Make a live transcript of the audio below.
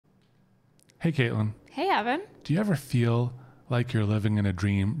Hey, Katelyn. Hey, Evan. Do you ever feel like you're living in a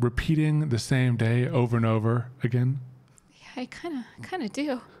dream, repeating the same day over and over again? Yeah, I kind of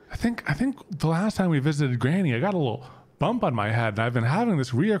do. I think the last time we visited Granny, I got a little bump on my head, and I've been having this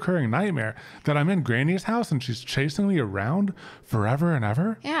reoccurring nightmare that I'm in Granny's house and she's chasing me around forever and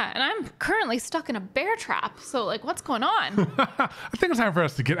ever. Yeah, and I'm currently stuck in a bear trap. So, like, what's going on? I think it's time for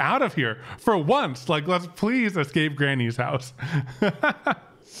us to get out of here for once. Like, let's please escape Granny's house.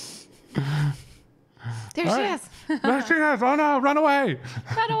 There she is. There she is. Oh no, run away.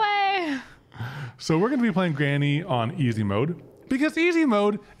 Run away. So we're going to be playing Granny on easy mode because easy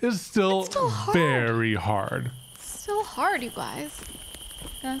mode is still hard. very hard. So hard, you guys.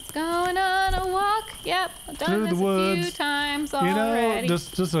 Just going on a walk. Yep, I've done Through this the woods. a few times You already.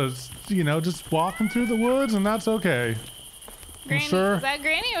 know, just walking through the woods, and that's okay. Granny, sure. is that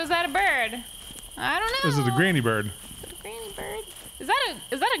Granny or is that a bird? I don't know. This is a granny bird. Is it a granny bird?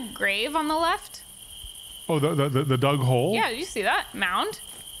 Is that a grave on the left? Oh, the dug hole? Yeah, did you see that mound?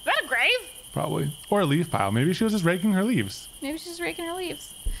 Is that a grave? Probably. Or a leaf pile. Maybe she was just raking her leaves. Maybe she's raking her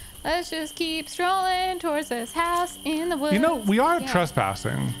leaves. Let's just keep strolling towards this house in the woods. You know, we are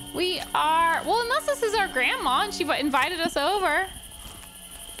trespassing. We are. Well, unless this is our grandma and she invited us over.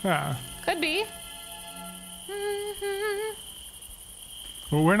 Yeah. Could be.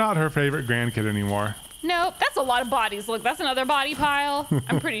 Well, we're not her favorite grandkid anymore. Nope, that's a lot of bodies. Look, that's another body pile.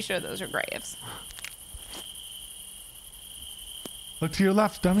 I'm pretty sure those are graves. Look to your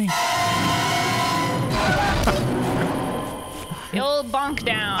left, dummy. The old bonk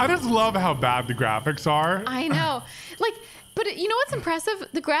down. I just love how bad the graphics are. I know. But you know what's impressive?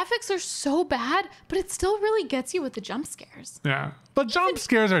 The graphics are so bad, but it still really gets you with the jump scares. Yeah. But jump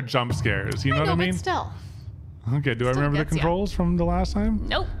scares are jump scares. You know what I mean? But still. Okay, do I remember the gets ya. controls from the last time?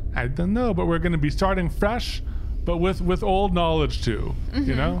 Nope. I don't know, but we're going to be starting fresh, but with old knowledge too,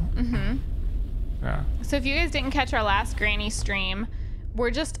 you know? Mm-hmm. Yeah. So if you guys didn't catch our last Granny stream,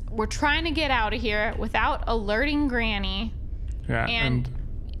 we're trying to get out of here without alerting Granny. Yeah. And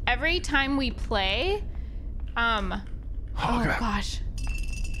every time we play, look at that. gosh.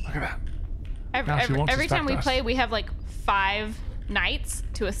 Look at that. Every time we suspect us. play, we have like 5 nights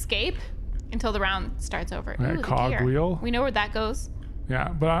to escape until the round starts over. That Ooh, the cog deer. wheel. We know where that goes. Yeah,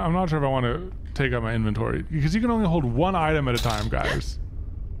 but I'm not sure if I want to take out my inventory because you can only hold one item at a time, guys.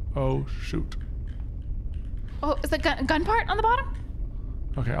 Oh, shoot. Oh, is the gun part on the bottom?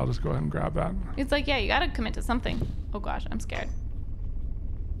 Okay, I'll just go ahead and grab that. It's like, yeah, you gotta commit to something. Oh gosh, I'm scared.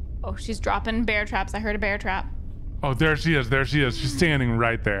 Oh, she's dropping bear traps. I heard a bear trap. Oh, there she is. There she is. She's standing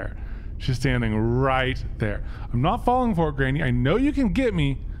right there. She's standing right there. I'm not falling for it, Granny. I know you can get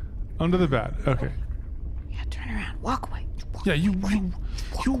me under the bed. Okay. Yeah, turn around. Walk away. Yeah, you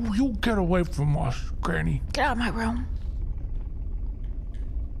get away from us, Granny. Get out of my room.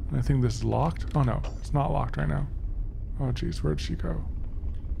 I think this is locked. Oh no, it's not locked right now. Oh jeez, where'd she go?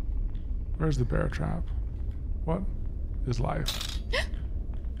 Where's the bear trap? What is life?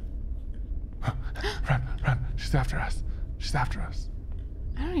 Run. She's after us. She's after us.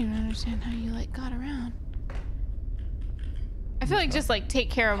 I don't even understand how you got around. I feel like just take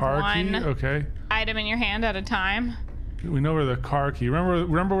care of Car one key? Okay. item in your hand at a time. We know where the car key.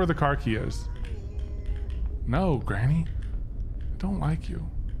 Remember where the car key is. No, Granny. I don't like you.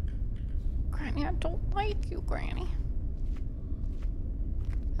 Granny, I don't like you, Granny.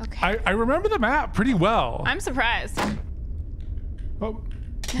 Okay. I remember the map pretty well. I'm surprised. Oh,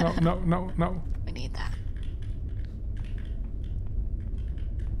 no. We need that.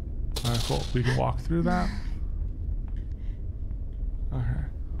 All right, cool. We can walk through that. Okay.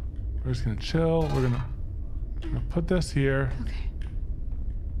 We're just gonna chill. We're gonna put this here. Okay.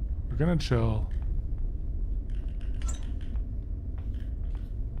 We're gonna chill.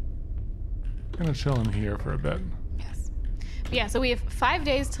 Gonna chill in here for a bit. Yes. But yeah, so we have 5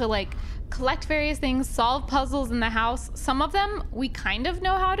 days to collect various things, solve puzzles in the house. Some of them we kind of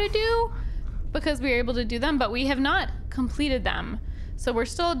know how to do because we were able to do them, but we have not completed them. So we're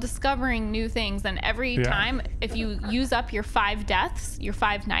still discovering new things, and every time if you use up your 5 deaths, your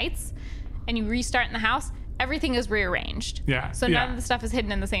 5 nights, and you restart in the house, everything is rearranged. Yeah. So none of the stuff is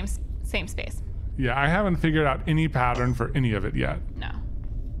hidden in the same space. Yeah, I haven't figured out any pattern for any of it yet. No.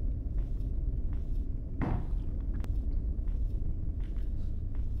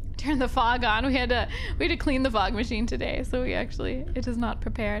 Turn the fog on. We had to clean the fog machine today, so it is not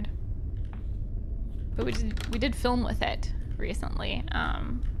prepared. But we did film with it recently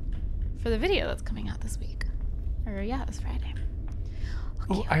for the video that's coming out this week. Or yeah, this Friday.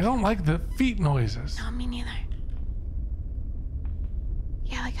 Oh, I don't like the feet noises. No, me neither.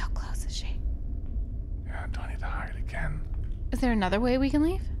 Yeah, how close is she? Yeah, do I need to hide again? Is there another way we can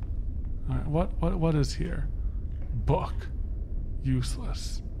leave? All right, what is here? Book.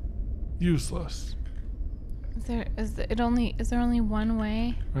 Useless. Useless. Is there only one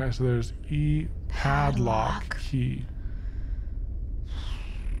way? All right, so there's E padlock key.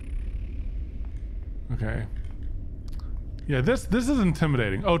 Okay. Yeah, this is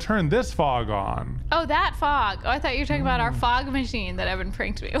intimidating. Oh, turn this fog on. Oh, that fog. Oh, I thought you were talking about our fog machine that Evan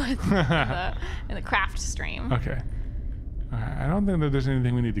pranked me with in the craft stream. Okay. All right, I don't think that there's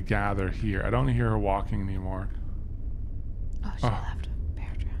anything we need to gather here. I don't hear her walking anymore. Oh, she left a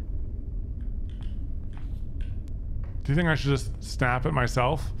bear trap. Do you think I should just snap it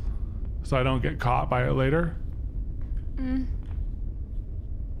myself so I don't get caught by it later?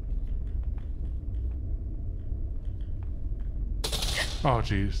 Oh,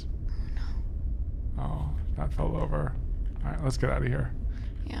 jeez. Oh, that fell over. All right, let's get out of here.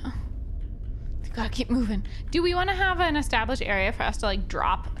 Yeah. We gotta keep moving. Do we want to have an established area for us to like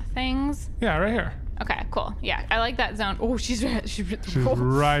drop things? Yeah, right here. Okay, cool. Yeah, I like that zone. Oh, she's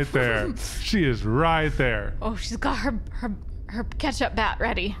Right there. She is right there. Oh, she's got her ketchup bat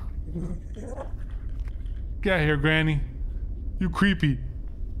ready. Get here, Granny. You creepy.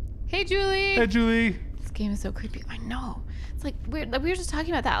 Hey, Julie. Hey, Julie. This game is so creepy. I know. It's like weird. We were just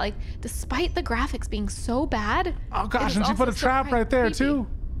talking about that. Like, despite the graphics being so bad. Oh gosh, and she put a trap right there too.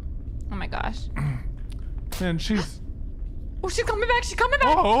 Oh my gosh. And she's. Oh, she's coming back. She's coming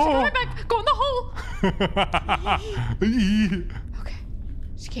back. Oh. She's coming back. Go in the hole. Okay.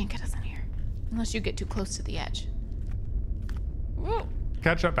 She can't get us in here unless you get too close to the edge. Whoa.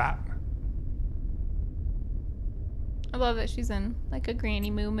 Ketchup bat. I love that she's in like a granny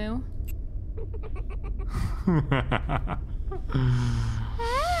moo moo.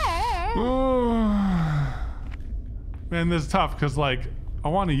 Man, this is tough because like I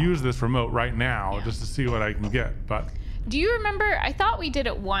want to use this remote right now just to see what I can get, but do you remember? I thought we did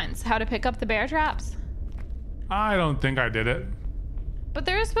it once. How to pick up the bear traps? I don't think I did it. But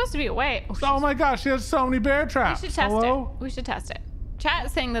there is supposed to be a way. Oh my gosh, she has so many bear traps. We should test it. We should test it. Chat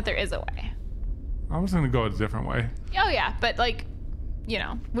is saying that there is a way. I'm just gonna go a different way. Oh yeah, but like, you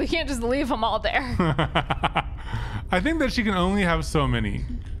know, we can't just leave them all there. I think that she can only have so many.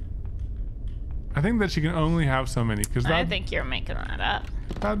 I think you're making that up.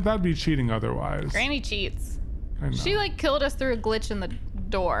 That'd be cheating otherwise. Granny cheats. I know. She like killed us through a glitch in the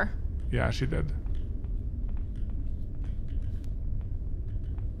door. Yeah, she did.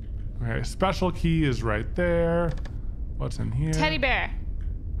 Okay, special key is right there. What's in here? Teddy bear.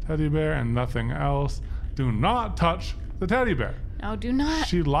 Teddy bear and nothing else. Do not touch the teddy bear. No, do not.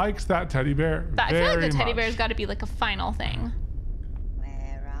 She likes that teddy bear I feel like the teddy much. bear's got to be like a final thing.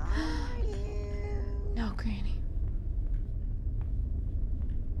 Where are you? No, Granny.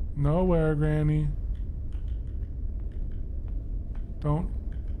 Nowhere, Granny. Don't.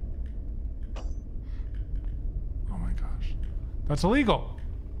 Oh my gosh. That's illegal.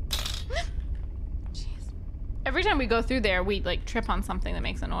 Jeez. Every time we go through there, we like trip on something that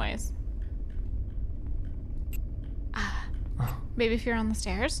makes a noise. Maybe if you're on the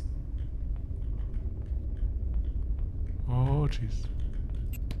stairs. Oh, jeez.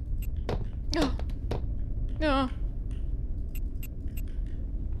 Oh. No.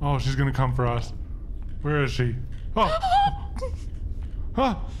 Oh, she's gonna come for us. Where is she? Oh.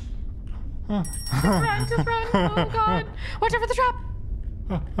 Oh. Run. Oh God. Watch out for the trap.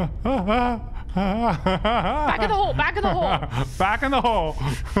 Back in the hole. Back in the hole. Back in the hole.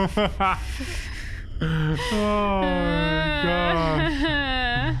 Oh my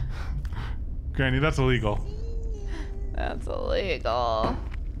God. Granny, that's illegal. That's illegal.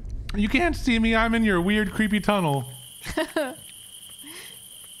 You can't see me. I'm in your weird, creepy tunnel.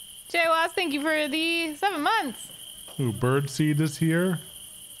 Jay Wass, thank you for the 7 months. Ooh, Birdseed is here.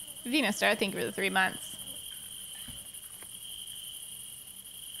 Venus Star, thank you for the 3 months.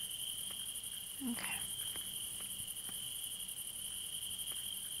 Okay.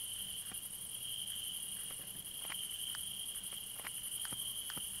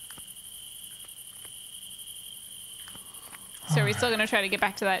 So are we still gonna try to get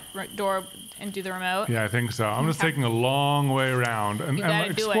back to that door and do the remote? Yeah, I think so. I'm just taking a long way around and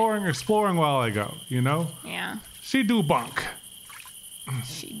exploring while I go, you know? Yeah. She do bunk.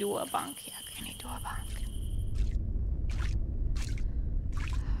 She do a bunk. Yeah, Granny do a bunk.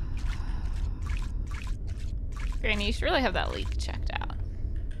 Granny, you should really have that leak checked out.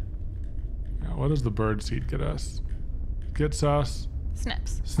 Yeah, what does the bird seed get us? Gets us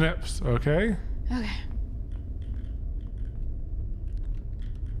Snips. snips, okay? Okay.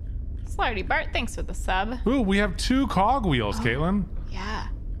 Slarty Bart, thanks for the sub. Ooh, we have 2 cog wheels, Katelyn. Yeah.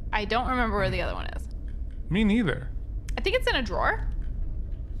 I don't remember where the other one is. Me neither. I think it's in a drawer.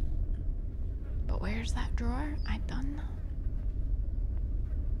 Where's that drawer? I don't know.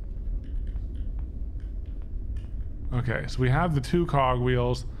 Okay, so we have the 2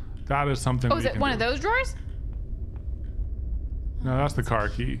 cogwheels. That is something Oh, we is it can one do. of those drawers? No, that's the car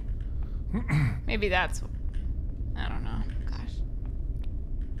key. Maybe that's... I don't know. Gosh.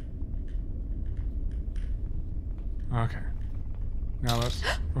 Okay. Now let's...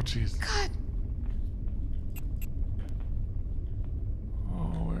 Oh, jeez. God.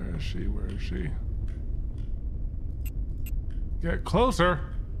 Oh, where is she? Where is she? Get closer.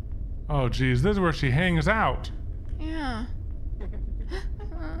 Oh, geez. This is where she hangs out. Yeah. Oh,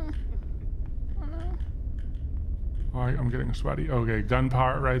 no. Oh, I'm getting sweaty. Okay, gun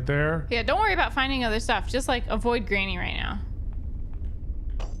part right there. Yeah, don't worry about finding other stuff. Just, like, avoid Granny right now.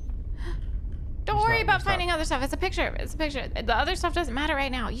 Don't What's worry that? about What's that? finding other stuff. It's a picture. It's a picture. The other stuff doesn't matter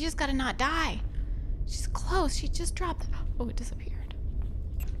right now. You just gotta not die. She's close. She just dropped. Oh, it disappeared.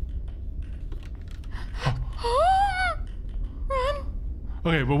 Run.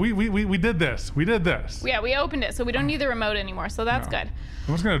 Okay, but we did this. We did this. Yeah, we opened it, so we don't need the remote anymore. So that's No. good.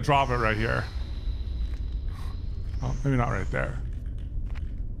 I'm just gonna drop it right here. Oh, maybe not right there.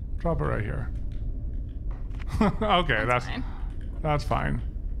 Drop it right here. Okay, that's fine. that's fine.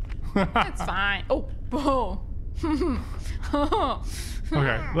 It's fine. Oh, oh.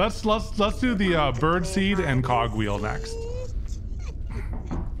 Okay, let's do the bird seed and cogwheel next.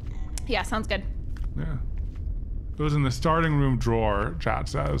 Yeah, sounds good. Yeah, it was in the starting room drawer. Chat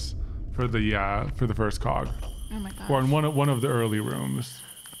says for the first cog, Oh my god. or in one of the early rooms.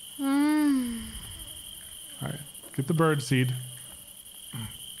 All right, get the bird seed.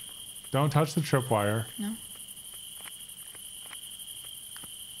 Don't touch the tripwire. No.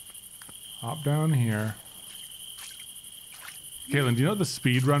 Hop down here. Katelyn, do you know what the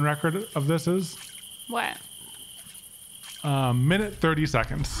speed run record of this is? What? Minute 30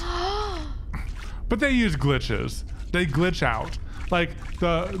 seconds. But they use glitches. They glitch out. Like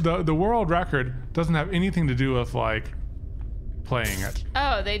the world record doesn't have anything to do with like playing it.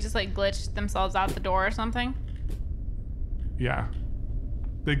 Oh, they just like glitched themselves out the door or something? Yeah.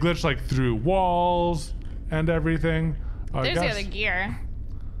 They glitch like through walls and everything. There's the other gear.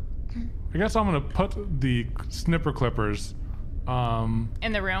 I guess I'm gonna put the snipper clippers.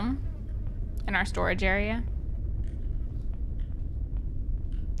 In the room? In our storage area?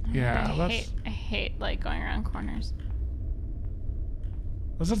 Yeah, I hate like going around corners.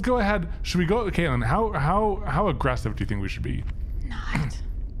 let's just go ahead. Should we go, Katelyn? How aggressive do you think we should be? Not.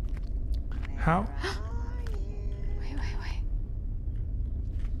 How Wait.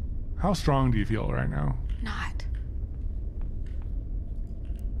 how strong do you feel right now? Not.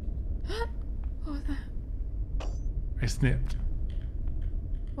 What was that? I snipped.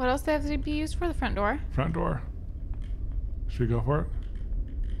 What else do they have to be used for? The front door? Front door. Should we go for it?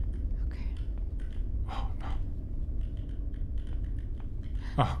 Okay. Oh no.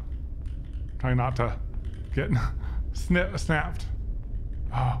 Oh. Trying not to get snapped.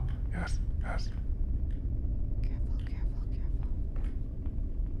 Oh, yes. Careful.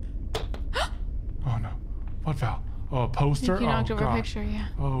 Oh no. What fell? Oh, a poster? You knocked Oh over a gosh. picture, yeah.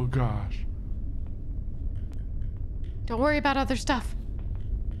 Oh gosh. Don't worry about other stuff.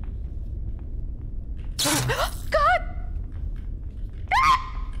 God!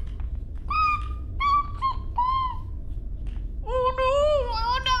 Oh no!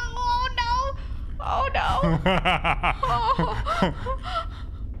 Oh no!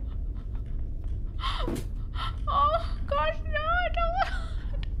 Oh gosh, no! Don't.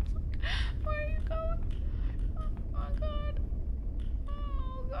 Where are you going? Oh god!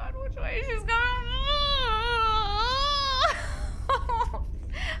 Oh god, which way she's going? I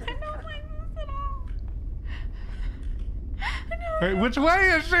don't like this at all. Wait, which way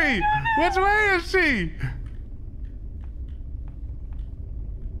is she? Which way is she?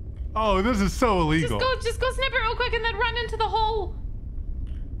 Oh, this is so illegal. Just go snip it real quick and then run into the hole.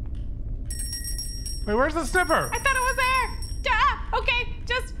 Wait, where's the snipper? I thought it was there. Okay,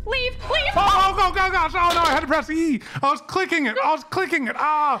 just leave. Oh gosh. Oh no, I had to press E. I was clicking it.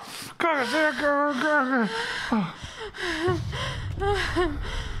 Ah. Gosh.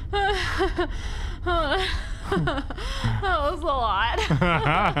 That was a lot.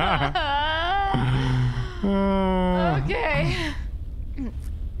 Okay.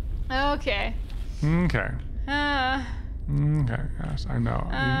 Okay. Okay. Uh, Yes, I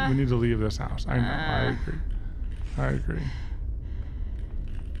know. We need to leave this house. I know. I agree.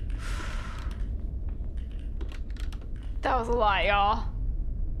 that was a lot, y'all.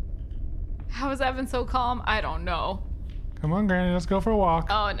 How is Evan so calm? I don't know. Come on, Granny. Let's go for a walk.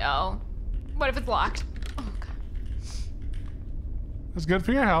 Oh no. What if it's locked? Oh god. It's good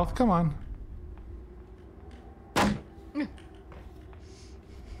for your health. Come on.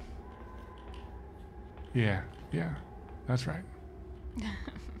 Yeah, yeah, that's right.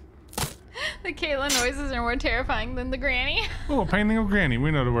 The Katelyn noises are more terrifying than the granny. Oh, painting of Granny.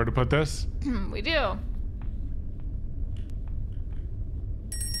 We know where to put this. We do.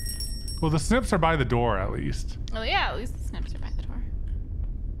 Well, the snips are by the door at least. Oh yeah, at least the snips are by the door.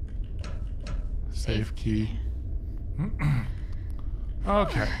 Safe key.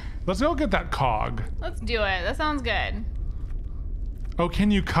 Okay, let's go get that cog. Let's do it. That sounds good. Oh, can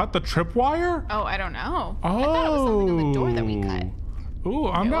you cut the tripwire? Oh, I don't know. Oh. I thought it was something on the door that we cut. Ooh,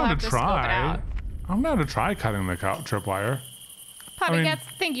 I'm Okay, we'll down have to to scope it try. out. I'm down to try cutting the tripwire. Poppy mean- Cats,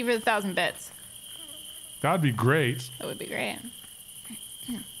 thank you for the 1,000 bits. That'd be great. That would be great.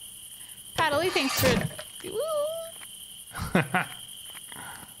 Paddly, thanks for. Woo.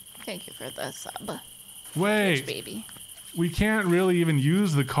 Thank you for the sub, Wait, baby. we can't really even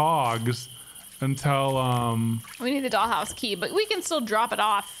use the cogs until We need the dollhouse key, but we can still drop it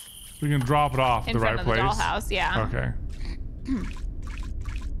off we can drop it off in the front right of place. the dollhouse. Yeah. Okay.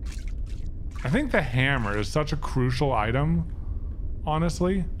 I think the hammer is such a crucial item,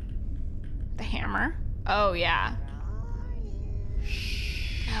 honestly. The hammer. Oh yeah.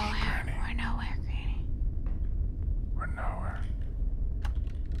 Shh, Nowhere. Granny. We're nowhere, Granny. We're nowhere.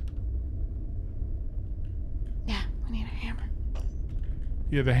 Yeah, we need a hammer.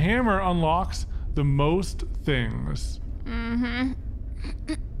 Yeah, the hammer unlocks the most things. Mm-hmm.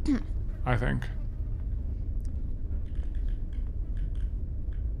 I think.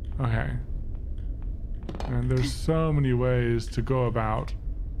 Okay. And there's so many ways to go about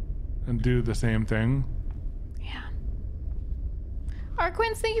and do the same thing. Yeah.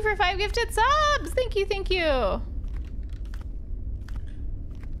 Arquins, thank you for 5 gifted subs. Thank you, thank you. Okay.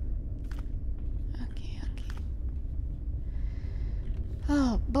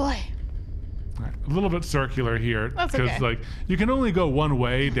 Oh boy. Right, a little bit circular here That's because okay. like you can only go one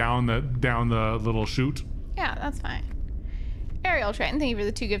way down the little chute. Yeah, that's fine. Ariel Triton, thank you for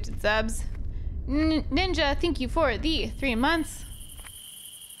the 2 gifted subs. Ninja, thank you for the 3 months.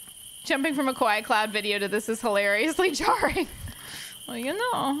 Jumping from a Quiet Cloud video to this is hilariously jarring. Well, you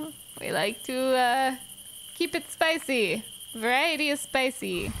know, we like to keep it spicy. Variety is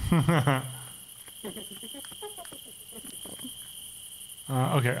spicy.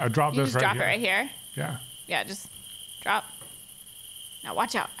 Okay, I dropped You this just right drop here. it right here. Yeah. Yeah, just drop. Now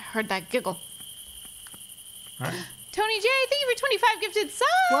watch out. I heard that giggle. All right. Tony J, thank you for 25 gifted subs.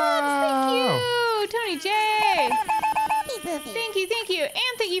 Wow. Thank you, Tony J. Thank you.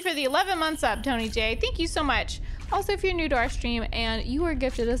 And thank you for the 11 month sub, Tony J. Thank you so much. Also, if you're new to our stream and you are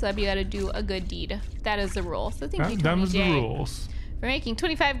gifted a sub, you gotta do a good deed. That is the rule. So thank you, Tony Them's J. the rules. For making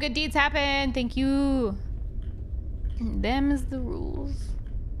 25 good deeds happen. Thank you. Them is the rules.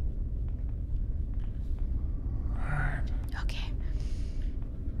 All right. Okay.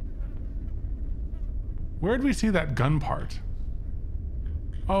 Where'd we see that gun part?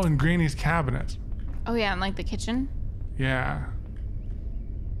 Oh, in Granny's cabinet. Oh yeah, and like the kitchen. Yeah.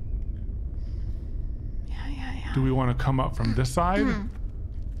 Yeah. Do we want to come up from this side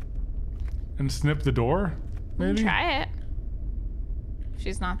and snip the door? We can Maybe. try it. If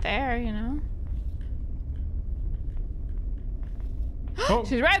she's not there, you know. Oh,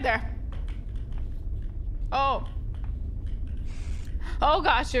 She's right there. Oh. Oh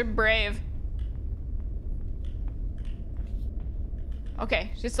gosh, you're brave.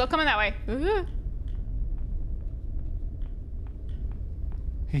 Okay, she's still coming that way. Ooh.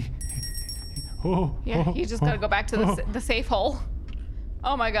 oh. Yeah, oh, you just gotta go back to oh. the safe hole.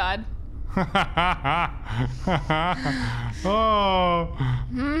 Oh my god. Oh.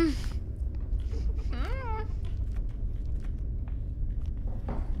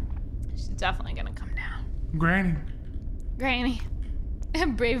 She's definitely gonna come down. Granny. Granny.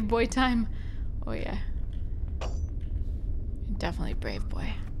 Brave boy time. Oh yeah. Definitely brave boy.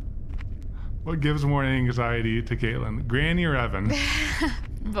 What gives more anxiety to Katelyn, Granny or Evan?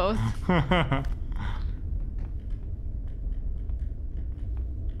 Both.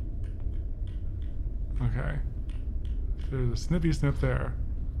 Okay. There's a snippy snip there.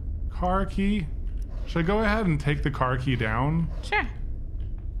 Car key. Should I go ahead and take the car key down? Sure.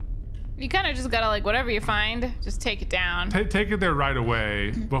 You kind of just gotta, like, whatever you find, just take it down. Take it there right away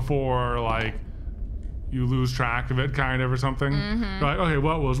before, like, you lose track of it, kind of, or something. Mm-hmm. Like, okay,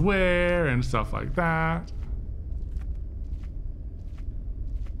 what was where and stuff like that.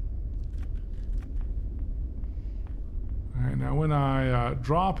 All right, now when I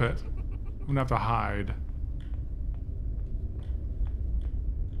drop it, I'm gonna have to hide.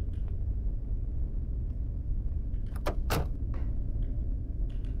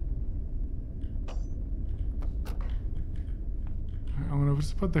 I'm gonna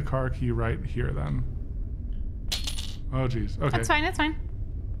just put the car key right here then. Oh, geez. Okay. That's fine. That's fine.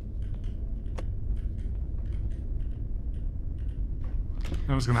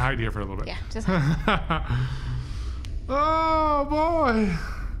 I'm just gonna hide here for a little bit. Yeah, just. Oh boy.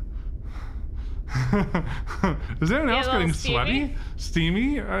 Is anyone else a little getting steamy? sweaty?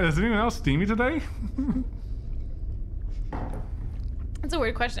 Steamy? Is anyone else steamy today? That's a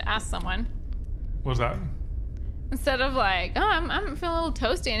weird question to ask someone. What's that? Instead of like, oh, I'm feeling a little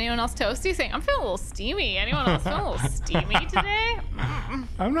toasty. Anyone else toasty? Saying, I'm feeling a little steamy. Anyone else feeling a little steamy today?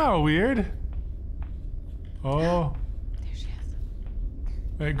 I'm not weird. Oh. There she is.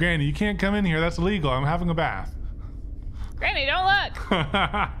 Hey, Granny, you can't come in here. That's illegal. I'm having a bath. Granny, don't look.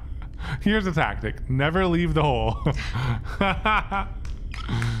 Here's a tactic. Never leave the hole.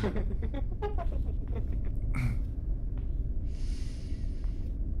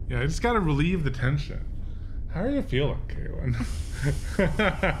 Yeah, I just gotta relieve the tension. How are you feeling, Katelyn?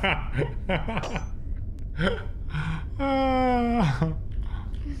 I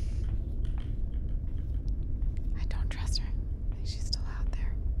don't trust her. I think she's still out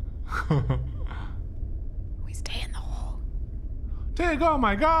there. We stay in the hole. Take, oh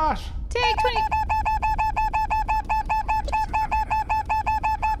my gosh! Take 20.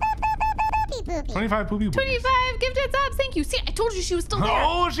 25 poopy boobies. 25 gifted subs. Thank you. See, I told you she was still there.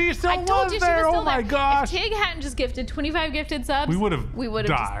 Oh, she still I told was you there. she was still Oh my there. gosh. If Tig hadn't just gifted 25 gifted subs, We would have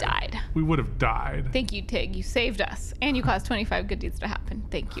just died. We would have died. Thank you, Tig. You saved us. And you caused 25 good deeds to happen.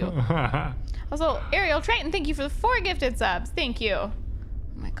 Thank you. Also, Ariel Triton, thank you for the 4 gifted subs. Thank you. Oh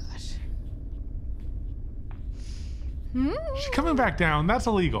my gosh. She's coming back down. That's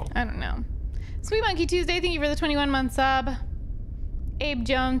illegal. I don't know. Sweet Monkey Tuesday, thank you for the 21-month sub. Abe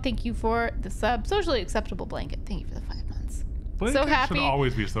Joan, thank you for the sub. Socially acceptable blanket, thank you for the 5 months. Blankets So happy. should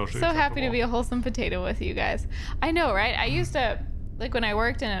always be socially So happy to acceptable. be a wholesome potato with you guys. I know, right? I used to, like when I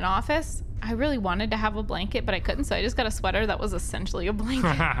worked in an office, I really wanted to have a blanket, but I couldn't, so I just got a sweater that was essentially a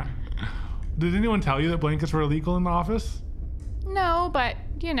blanket. Did anyone tell you that blankets were illegal in the office? No, but,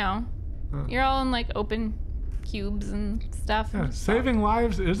 you know, you're all in like open cubes and stuff. Yeah, saving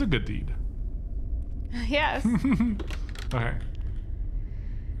lives is a good deed. Yes. Okay.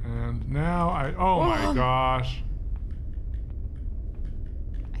 And now oh my Whoa. gosh.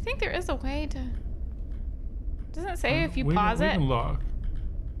 I think there is a way to... Doesn't it say if you We pause it? can look.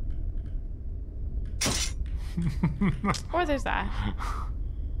 Or there's that.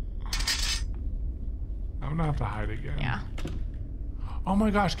 I'm gonna have to hide again. Yeah. Oh my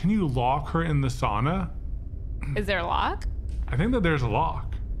gosh, can you lock her in the sauna? Is there a lock? I think that there's a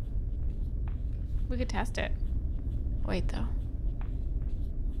lock. We could test it. Wait, though.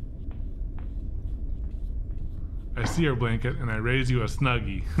 I see your blanket and I raise you a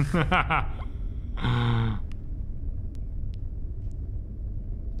snuggie. How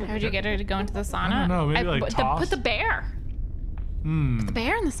would you get her to go into the sauna? I don't know, maybe like toss? Put the bear. Hmm. The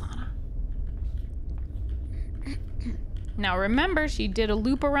bear in the sauna. Now remember, she did a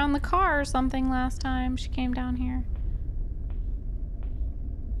loop around the car or something last time she came down here.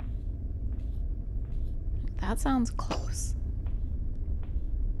 That sounds close.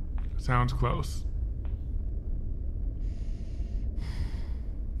 Sounds close.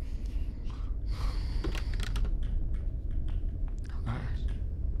 Alright,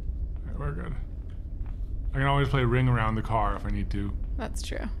 we're good. I can always play Ring Around the Car if I need to. That's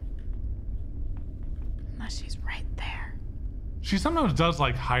true. Unless she's right there. She sometimes does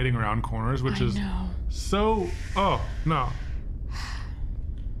like hiding around corners, which is know. so. Oh no.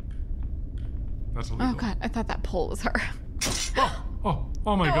 That's illegal. Oh god, I thought that pole was her.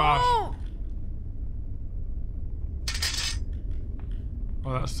 Oh my gosh. Oh!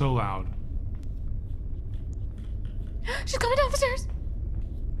 Oh, that's so loud. She's coming down the stairs.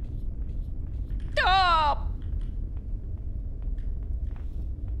 Oh!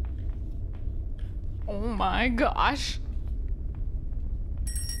 Oh my gosh.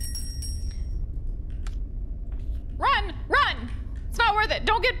 Run! Run! It's not worth it.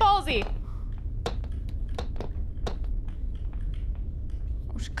 Don't get ballsy.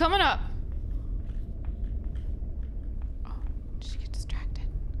 Oh, she's coming up. Oh, did she get distracted?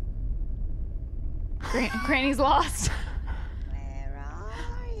 Granny's lost. Where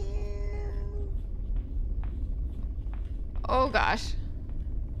are you? Oh gosh.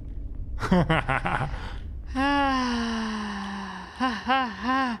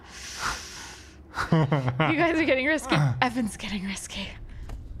 You guys are getting risky. Evan's getting risky.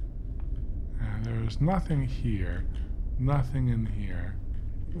 And there's nothing here. Nothing in here.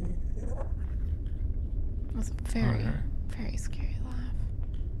 That was a very, Okay. very scary laugh.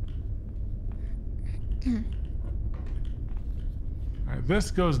 Alright,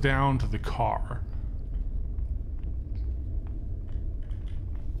 this goes down to the car.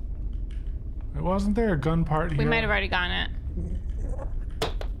 Wasn't there a gun part here? We might have already gotten it.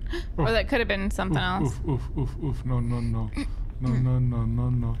 Or that could have been something else. Oof, oof, oof, oof. No, no, no. No, no, no, no,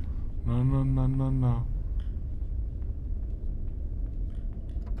 no. No, no, no, no, no.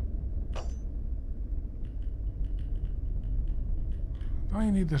 Don't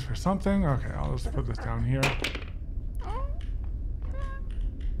you need this for something? Okay, I'll just put this down here.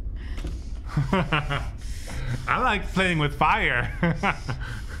 I like playing with fire.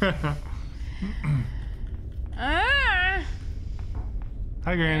 Ah!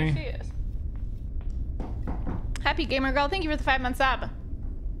 Hi, There she Granny. is. Happy Gamer Girl, thank you for the 5-month sub.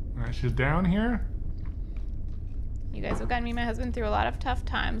 All right, she's down here. You guys have gotten me and my husband through a lot of tough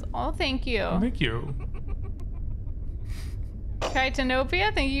times. Oh, thank you. Thank you.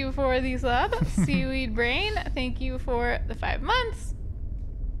 Tritonopia, thank you for the sub. Seaweed Brain, thank you for the 5 months.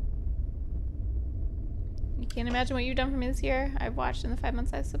 You can't imagine what you've done for me this year. I've watched in the 5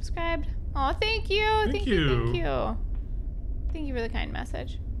 months I've subscribed. Oh, thank you. Thank you. Thank you. Thank you for the kind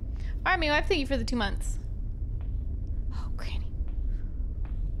message. Army Wife, thank you for the 2 months. Oh, Granny.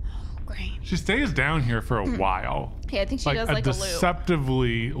 Oh, Granny. She stays down here for a while. Yeah, I think she does like a loop.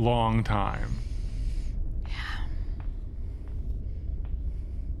 Deceptively long time. Yeah.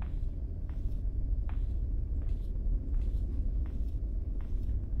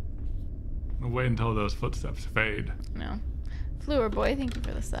 I'll wait until those footsteps fade. No. Fluor Boy, thank you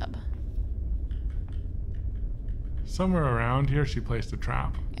for the sub. Somewhere around here, she placed a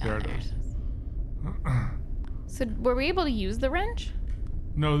trap. Yeah, there it there it is. So were we able to use the wrench?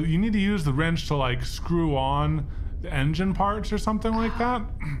 No, you need to use the wrench to like screw on the engine parts or something like that.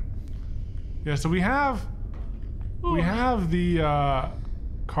 Yeah, so we have the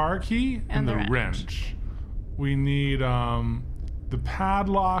car key and the wrench. We need the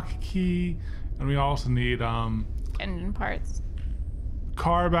padlock key, and we also need Engine parts.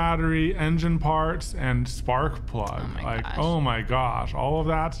 car battery, engine parts, and spark plug. Oh my gosh, all of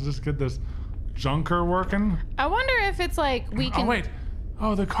that to just get this junker working. I wonder if it's like we can. Oh wait,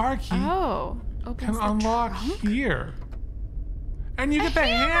 the car key Opens can the unlock trunk? here, and you get the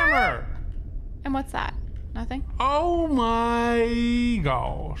hammer. And what's that? Nothing? Oh my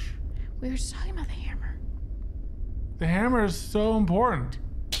gosh, We were just talking about the hammer. the hammer is so important.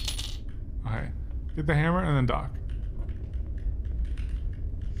 Okay, get the hammer and then dock.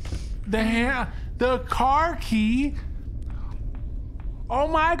 The car key. Oh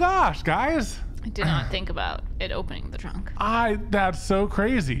my gosh, guys. I did not think about it opening the trunk. That's so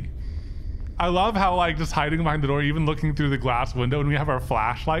crazy. I love how like just hiding behind the door, even looking through the glass window, and we have our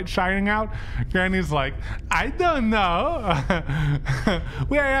flashlight shining out. Granny's like, I don't know.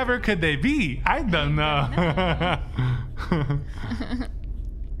 Wherever could they be? I don't know.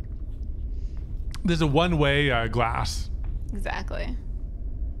 There's a one-way glass. Exactly.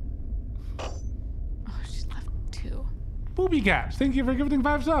 Oh, she left 2. Booby Cats, thank you for giving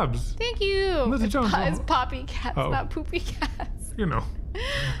 5 subs. Thank you. Melissa Jones. It's poppy cats, Oh. not poopy cats. You know.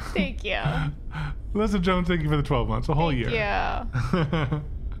 Thank you. Melissa Jones, thank you for the 12 months, a whole year. Yeah.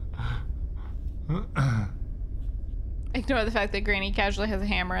 Ignore the fact that Granny casually has a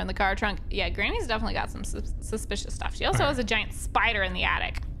hammer in the car trunk. Yeah, Granny's definitely got some suspicious stuff. She also has a giant spider in the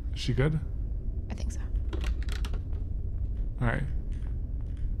attic. Is she good? I think so. All right.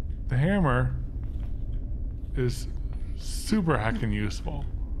 The hammer is super heckin' useful.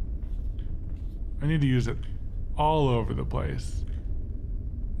 I need to use it all over the place.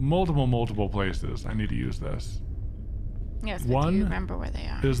 Multiple places I need to use this. Yes, but One do you remember where they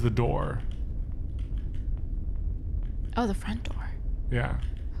are? is the door. Oh, the front door. Yeah.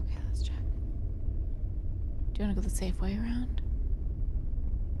 Okay, let's check. Do you want to go the safe way around?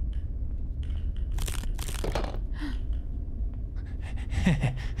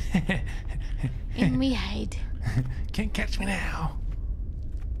 And we hide. Can't catch me now.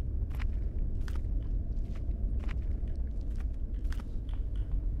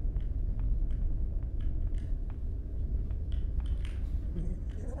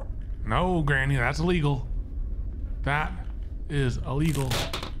 No, Granny, that's illegal. That is illegal.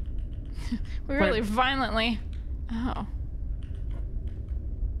 We really violently. Oh.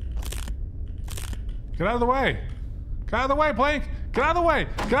 Get out of the way. Get out of the way, Plank. Get out of the way.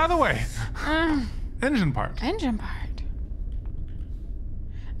 Get out of the way. Engine part. Engine part.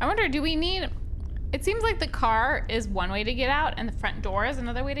 I wonder, do we need... It seems like the car is one way to get out and the front door is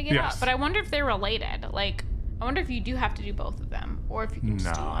another way to get Yes. out. But I wonder if they're related. Like, I wonder if you do have to do both of them. Or if you can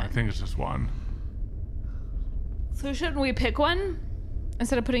just do No, one. I think it's just one. So shouldn't we pick one?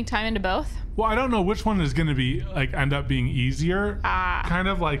 Instead of putting time into both? Well, I don't know which one is going to be, like, end up being easier. Ah. Kind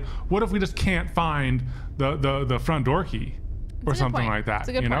of like, what if we just can't find the front door key? or good something point. like that. It's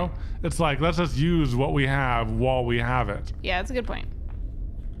a good You know, point. it's like let's just use what we have while we have it. Yeah, that's a good point.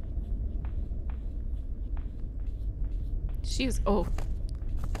 She's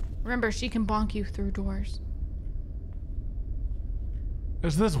remember, she can bonk you through doors.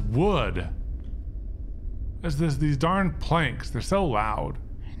 Is this wood? Is this these darn planks? They're so loud.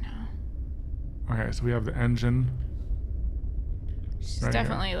 I know. Okay, so we have the engine. She's Right here.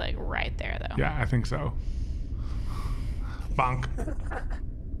 definitely like right there though. Yeah, I think so. Bonk.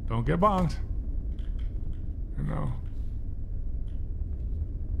 Don't get bonked. I know.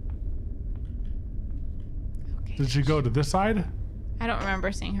 Okay. Did she go to this side? I don't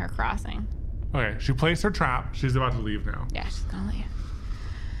remember seeing her crossing. Okay, she placed her trap. She's about to leave now. Yeah, she's gonna leave.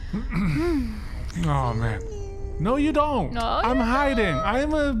 Oh man. No, you don't. No, I'm you hiding.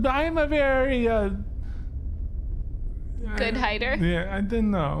 I'm a very Good hider. Yeah, I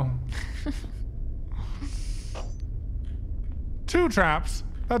didn't know. 2 traps.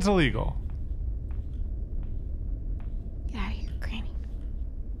 That's illegal. Get out of here, Granny.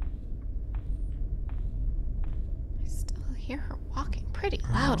 I still hear her walking pretty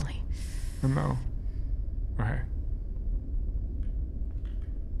loudly. No. Okay.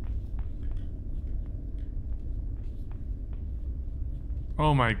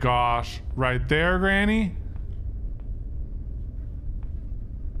 Oh my gosh. Right there, Granny?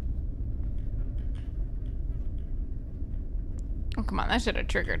 Oh, come on, that should have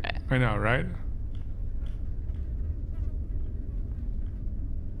triggered it. I know, right?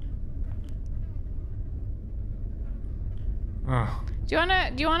 Oh. Do you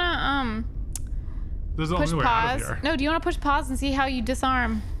wanna This is the push only way out of pause? here. No, do you wanna push pause and see how you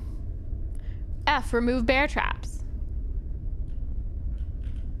disarm? F, remove bear traps.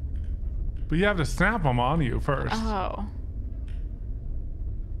 But you have to snap them on you first. Oh.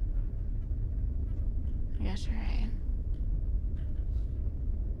 I guess you're right.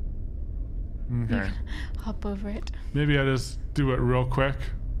 Okay. Hop over it. Maybe I just do it real quick.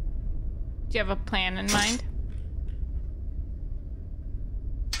 Do you have a plan in mind?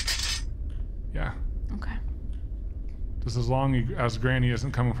 Yeah. Okay. Just as long as Granny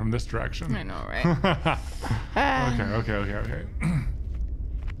isn't coming from this direction. I know, right? Okay.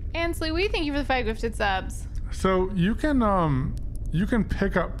 Ansley, we thank you for the 5 gifted subs. So you can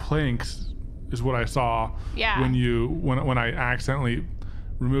pick up planks, is what I saw. Yeah. When I accidentally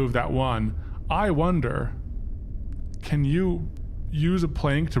removed that one. I wonder, can you use a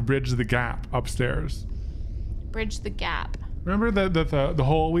plank to bridge the gap upstairs? Bridge the gap. Remember the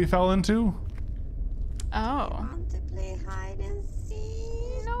hole we fell into? Oh. Want to play hide and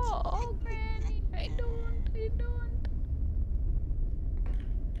seek? No, Granny, I don't.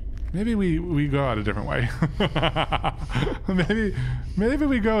 Maybe we go out a different way. maybe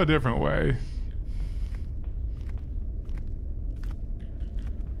we go a different way.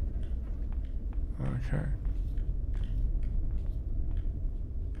 Okay.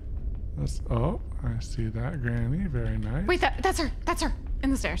 I see that, Granny. Very nice. Wait, that's her. That's her. In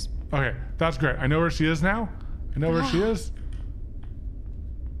the stairs. Okay, that's great. I know where she is now. I know where she is.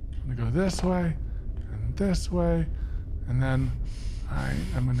 I'm gonna go this way, and then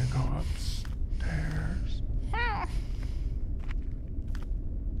I'm gonna go upstairs.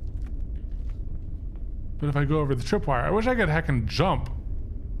 But if I go over the tripwire, I wish I could heckin' jump.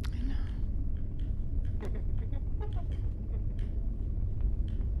 I know.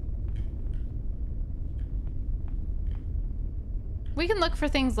 We can look for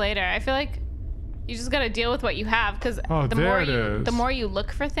things later. I feel like you just gotta deal with what you have, because Oh, there it is. the more you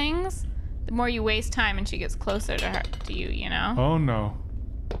look for things, the more you waste time, and she gets closer to you. You know. Oh no.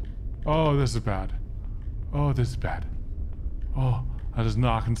 Oh, this is bad. Oh, this is bad. Oh, I'm just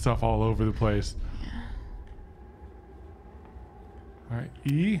knocking stuff all over the place. All right,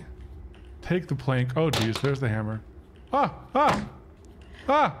 E. Take the plank. Oh, geez, there's the hammer. Ah!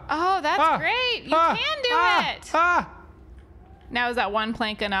 Oh, that's great. You can do it. Ah! Now, is that one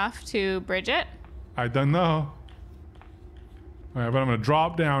plank enough to bridge it? I don't know. All right, but I'm gonna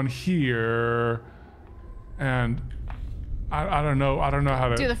drop down here, and I don't know. I don't know how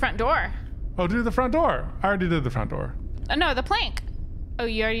to Do the front door. Oh, do the front door. I already did the front door. Oh, no, the plank. Oh,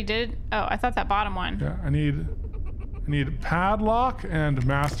 you already did? Oh, I thought that bottom one. Yeah, I need padlock and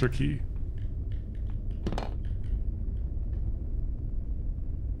master key.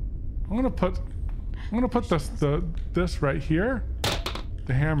 I'm gonna put this right here,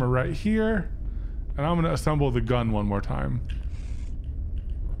 the hammer right here, and I'm gonna assemble the gun one more time.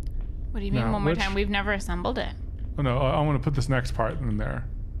 What do you mean Now, one more which- time? We've never assembled it. Oh no, I want to put this next part in there.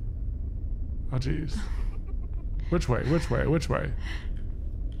 Oh geez. Which way?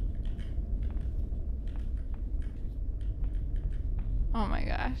 Oh my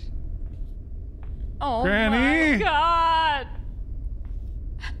gosh. Oh Granny! my god.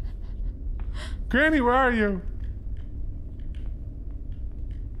 Granny, where are you?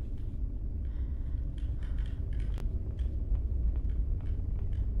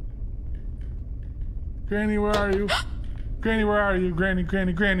 Granny, where are you? Granny, where are you? Granny,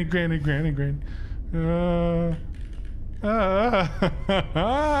 Granny, Granny, Granny, Granny, Granny.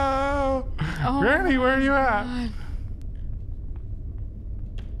 Granny, where are you at? God.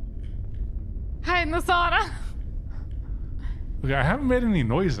 Hide in the sauna. Okay, I haven't made any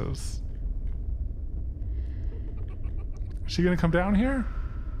noises. Is she gonna come down here?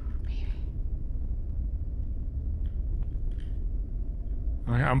 Maybe.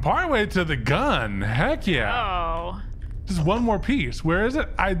 Okay, I'm partway to the gun. Heck yeah. Oh. Just one more piece. Where is it?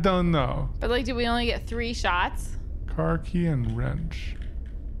 I don't know. But like, did we only get 3 shots? Car key and wrench.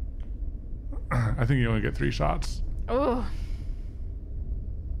 I think you only get 3 shots. Oh.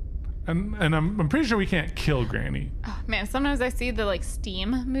 And I'm pretty sure we can't kill Granny. Oh man, sometimes I see the like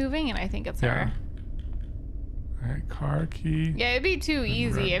steam moving and I think it's Yeah. her. Alright, car key. Yeah, it'd be too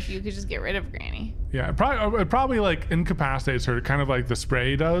easy wrench. if you could just get rid of Granny. Yeah, it probably like incapacitates her, kind of like the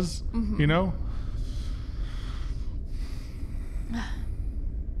spray does, you know? Okay.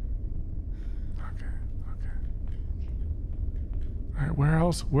 Alright, where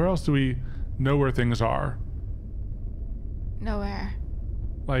else do we know where things are? Nowhere.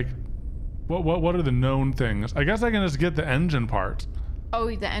 Like, what are the known things? I guess I can just get the engine part, Oh,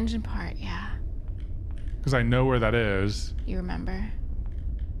 the engine part, yeah. because I know where that is. You remember?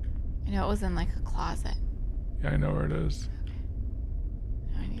 I know it was in like a closet. Yeah, I know where it is.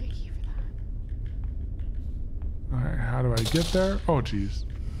 Now I need a key for that. Alright, how do I get there? Oh, jeez.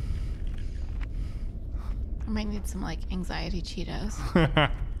 I might need some like anxiety Cheetos.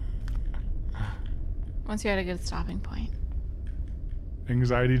 Once you're at a good stopping point.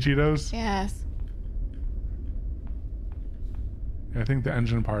 Anxiety Cheetos? Yes. I think the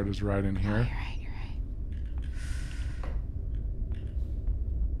engine part is right in Oh, here. you're right, you're right.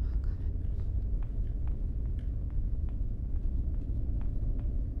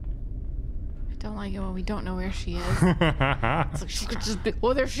 I don't like it when we don't know where she is. It's like she could just be,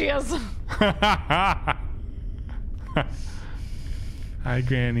 oh, there she is. Hi,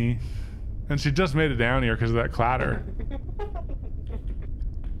 Granny. And she just made it down here because of that clatter.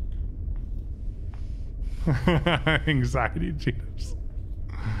 Anxiety Cheetos.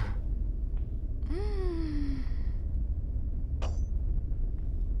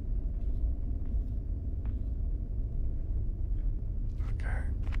 Okay.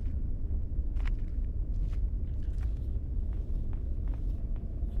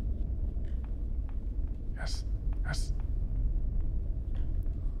 Yes. Yes.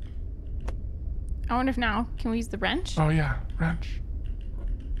 I wonder if now, can we use the wrench? Oh yeah, wrench.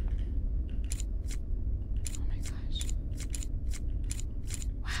 Oh my gosh.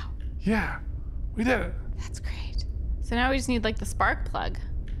 Wow, Yeah, we did it. that's great. So now we just need like the spark plug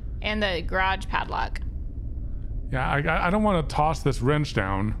and the garage padlock. Yeah, I don't want to toss this wrench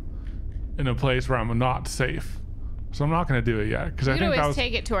down in a place where I'm not safe, so I'm not going to do it yet because I We think could that always was.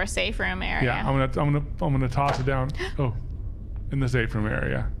 take it to our safe room area. Yeah, I'm gonna toss it down. Oh, in the safe room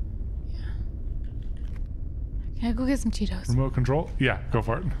area. Can I go get some Cheetos? Remote control? Yeah, go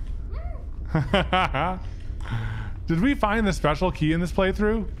for it. Did we find the special key in this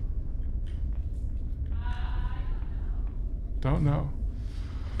playthrough? Don't know.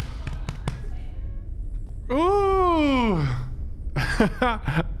 Ooh!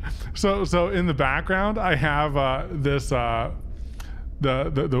 So in the background, I have this the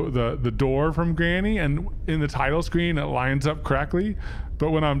door from Granny, and in the title screen it lines up correctly. But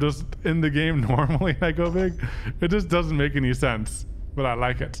when I'm just in the game normally and I go big, it just doesn't make any sense. But I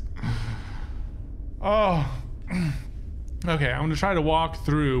like it. Oh. Okay, I'm gonna try to walk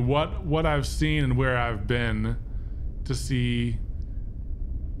through what I've seen and where I've been to see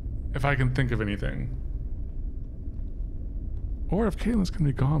if I can think of anything. Or if Katelyn's gonna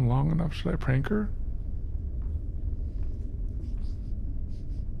be gone long enough, should I prank her?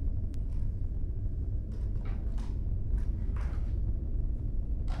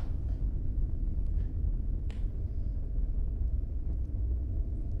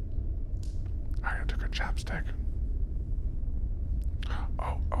 I took her chapstick.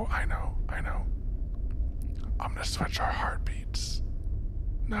 Oh, I know. I'm gonna switch our heartbeats.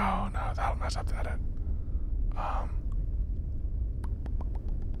 No, that'll mess up the edit.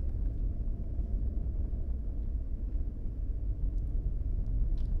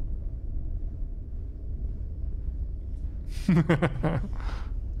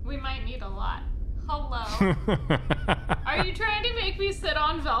 We might need a lot. Hello. Are you trying to make me sit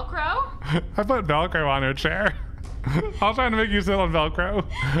on Velcro? I put Velcro on her chair. I was trying to make you sit on Velcro.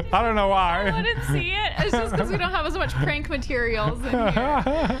 I don't know why. I wouldn't see it. It's just because we don't have as much prank materials in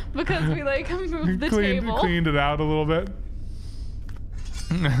here. Because we like moved the table. Cleaned it out a little bit.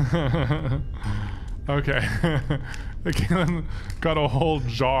 Okay. Katelyn got a whole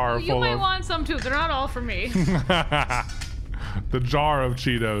jar You full might of... want some too. They're not all for me. The jar of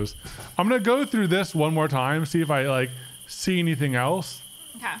Cheetos. I'm gonna go through this one more time, see if I like see anything else.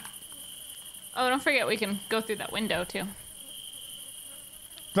 Okay. Oh, don't forget we can go through that window too.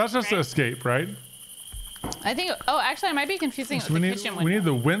 That's just to escape, right? I think. Oh, actually, I might be confusing it with the kitchen window. We need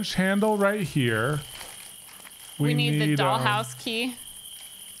the winch handle right here. We need the dollhouse key.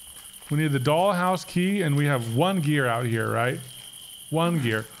 We need the dollhouse key, and we have one gear out here, right? One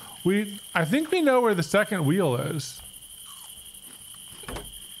gear. I think we know where the second wheel is.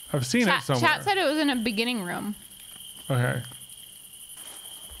 I've seen it somewhere. Chat said it was in a beginning room. Okay.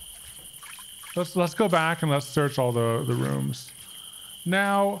 Let's go back and let's search all the rooms.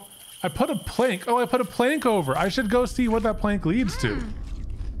 Now, I put a plank. Oh, I put a plank over. I should go see what that plank leads to.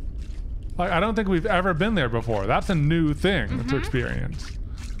 Like, I don't think we've ever been there before. That's a new thing to experience.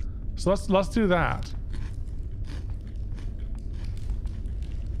 So let's do that.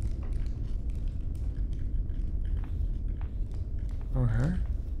 Okay.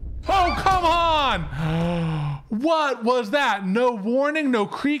 Oh, come on! What was that? No warning, no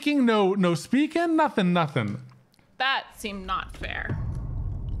creaking, no speaking, nothing. That seemed not fair.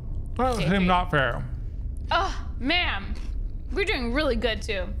 That seemed not fair. Oh, ma'am. We're doing really good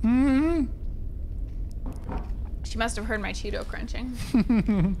too. Mm-hmm. She must have heard my Cheeto crunching.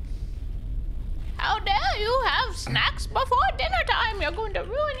 How dare you have snacks before dinner time? You're going to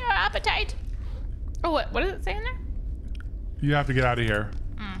ruin your appetite. Oh, what does it say in there? You have to get out of here.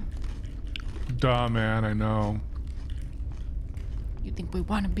 Duh, man, I know. You think we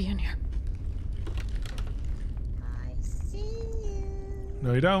want to be in here? I see you.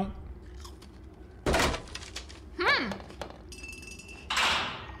 No, you don't.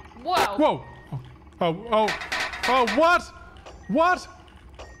 Whoa. Whoa. Oh, what? What?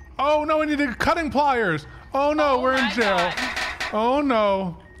 Oh, no, we need the cutting pliers. Oh, no, we're in jail. God. Oh,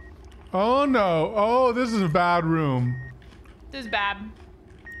 no. Oh, no. Oh, this is a bad room. This is bad.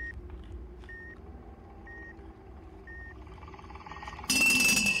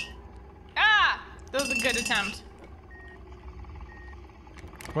 Ah! That was a good attempt.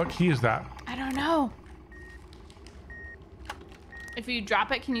 What key is that? I don't know. If you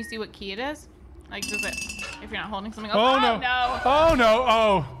drop it, can you see what key it is? Like, does it, if you're not holding something open? Oh, no. No. Oh, no.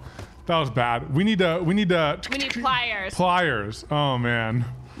 Oh, that was bad. We need pliers. Pliers. Oh, man.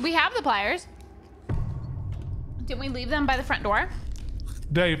 We have the pliers. Didn't we leave them by the front door?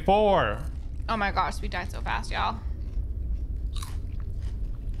 Day 4. Oh my gosh, we died so fast, y'all.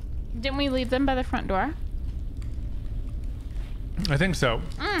 Didn't we leave them by the front door? I think so.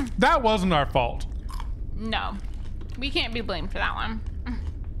 That wasn't our fault. No. We can't be blamed for that one.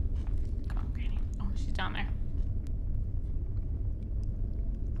 Come on, Granny. Oh, she's down there.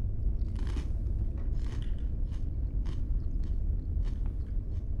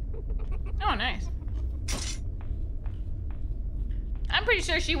 Oh, nice. I'm pretty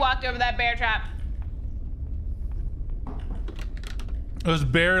sure she walked over that bear trap. It was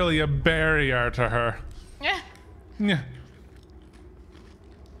barely a barrier to her. Yeah. Yeah.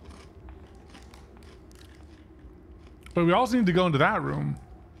 But we also need to go into that room.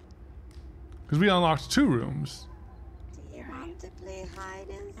 Because we unlocked 2 rooms. Do you want to play hide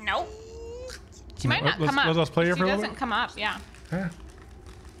and seek? Nope. She might not come up. Let's play here for a little She doesn't come up, yeah. Yeah.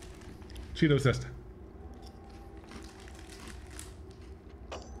 Cheeto sister.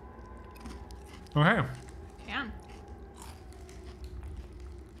 Okay. Yeah.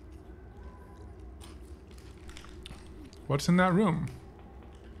 What's in that room?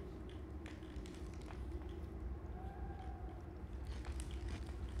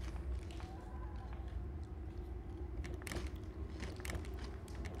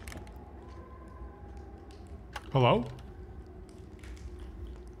 Hello?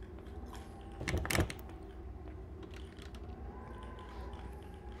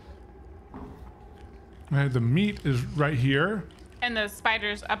 Okay, the meat is right here. And the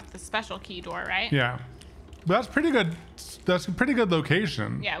spider's up the special key door, right? Yeah. But that's pretty good. That's a pretty good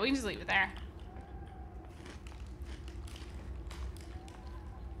location. Yeah, we can just leave it there.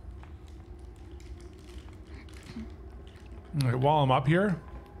 Okay, while I'm up here,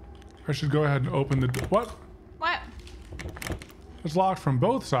 I should go ahead and open the door. What? What? It's locked from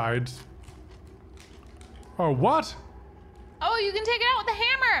both sides. Oh, what? Oh, you can take it out with the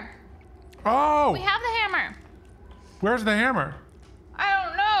hammer. Oh! We have the hammer. Where's the hammer? I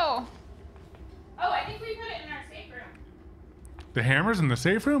don't know. Oh, I think we put it in our safe room. The hammer's in the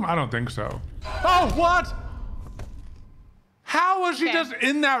safe room? I don't think so. Oh, what? How was she just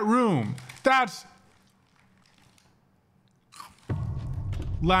in that room? That's...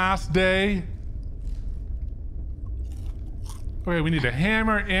 Last day. Okay, we need a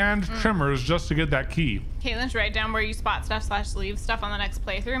hammer and trimmers just to get that key. Katelyn, write down where you spot stuff / leave stuff on the next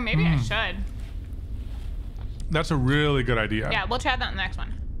playthrough. Maybe I should. That's a really good idea. Yeah, we'll try that in the next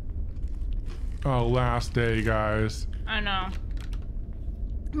one. Oh, last day, guys. I know.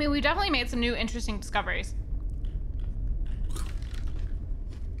 I mean, we definitely made some new interesting discoveries.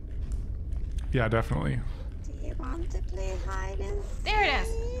 Yeah, definitely. Do you want to play hide and seek? There it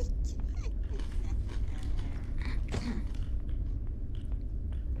is.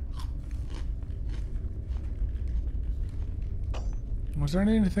 Was there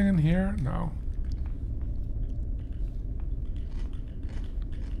anything in here? No.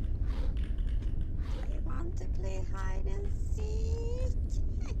 Do you want to play hide and seek?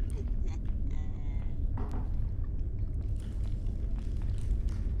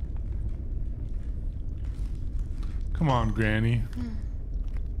 Come on, Granny.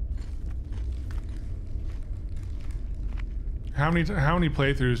 How many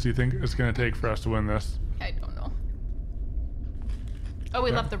playthroughs do you think it's going to take for us to win this? I don't know. Oh, we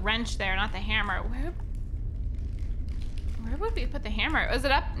left the wrench there, not the hammer. Where would we put the hammer? Was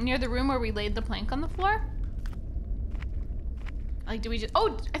it up near the room where we laid the plank on the floor? Like, did we just...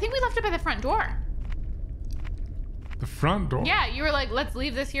 Oh, I think we left it by the front door. The front door? Yeah, you were like, let's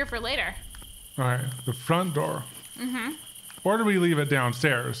leave this here for later. All right, the front door. Or do we leave it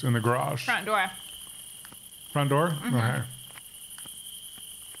downstairs in the garage? Front door. Front door? Okay.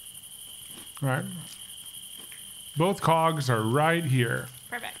 All right. Both cogs are right here.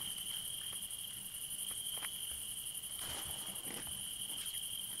 Perfect.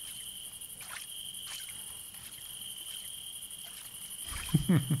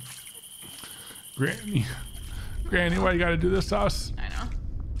 Granny. Granny, why you gotta do this to us? I know.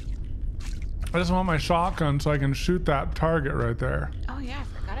 I just want my shotgun so I can shoot that target right there. Oh yeah, I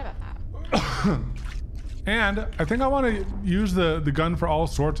forgot about that. And I think I want to use the gun for all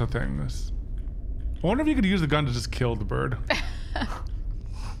sorts of things. I wonder if you could use the gun to just kill the bird.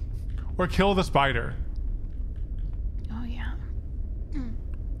 Or kill the spider. Oh yeah.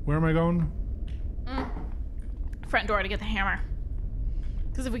 Where am I going? Front door to get the hammer.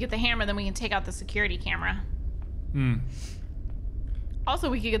 Because if we get the hammer, then we can take out the security camera. Also,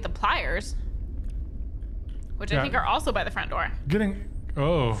 we could get the pliers, which I think are also by the front door. Getting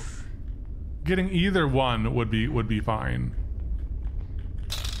either one would be fine.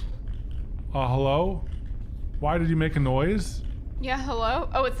 Hello? Why did you make a noise? Yeah, hello?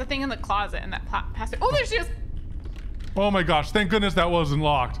 Oh, it's the thing in the closet in that passage. Oh, there she is! Oh my gosh, thank goodness that wasn't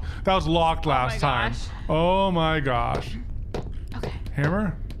locked. That was locked last time. Gosh. Oh my gosh. Okay.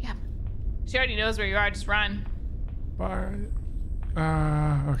 Hammer? Yeah. She already knows where you are. Just run. Bye.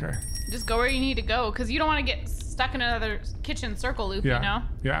 Okay. Just go where you need to go, because you don't want to get stuck in another kitchen circle loop, you know?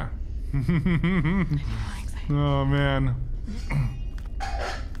 Yeah. I'm excited. Oh man.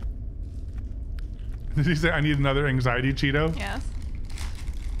 Did he say I need another anxiety Cheeto? Yes.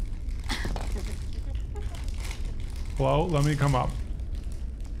 Hello, let me come up.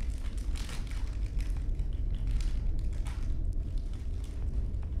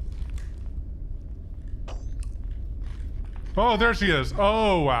 Oh, there she is.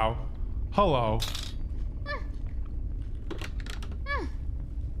 Oh, wow. Hello.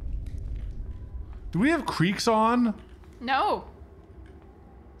 Do we have creaks on? No.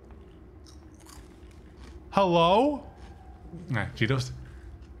 Hello? Nah, Cheetos.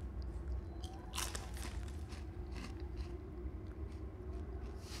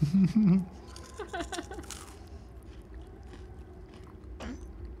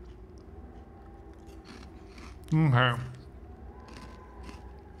 Okay.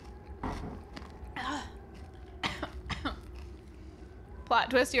 Plot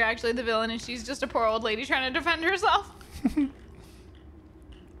twist, you're actually the villain and she's just a poor old lady trying to defend herself.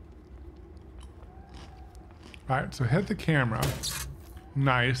 All right, so hit the camera.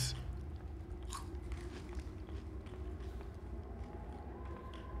 Nice.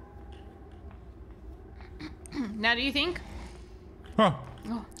 Now do you think? Huh.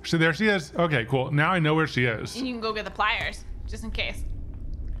 Oh. So there she is. Okay, cool. Now I know where she is. You can go get the pliers, just in case.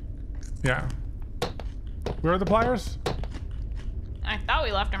 Yeah. Where are the pliers? I thought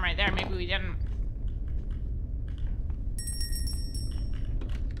we left them right there. Maybe we didn't.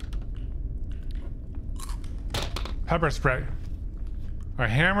 Pepper spray. Our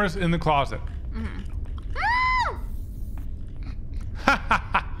hammer's in the closet.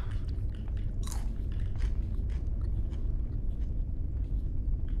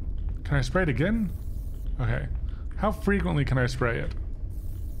 Can I spray it again? Okay. How frequently can I spray it?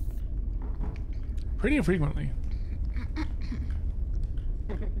 Pretty frequently.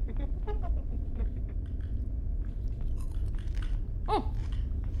 Oh.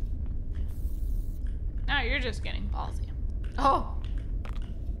 Now you're just getting ballsy. Oh.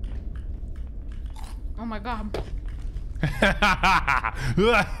 Oh my god.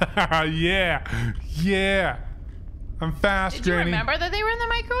 Yeah. Yeah. I'm fast, Did you Granny. remember that they were in the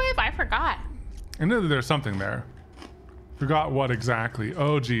microwave? I forgot. I knew that there's something there. Forgot what exactly.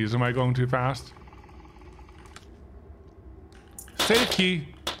 Oh, geez. Am I going too fast? Safe key.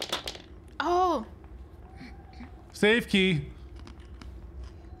 Oh. Safe key.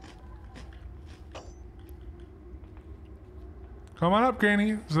 Come on up,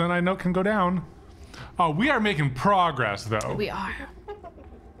 Granny. So then I know it can go down. Oh, we are making progress, though. We are.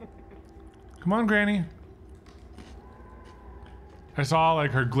 Come on, Granny. I saw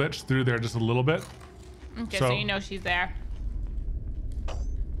like her glitch through there just a little bit. Okay, so you know she's there.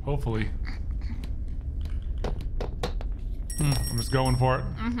 Hopefully. I'm just going for it.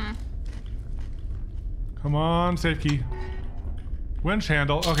 Mm-hmm. Come on, safe key. Winch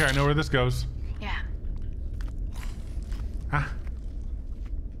handle. Okay, I know where this goes. Yeah. Ah.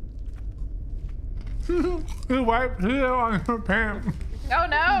 Who wiped it on her pants? Oh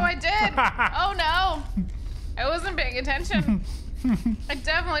no, I did. Oh no. I wasn't paying attention. I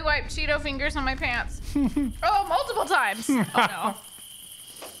definitely wiped Cheeto fingers on my pants. Oh, multiple times. Oh no.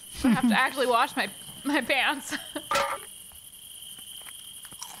 I have to actually wash my pants.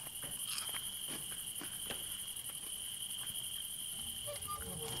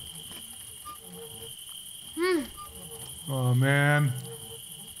 Oh man.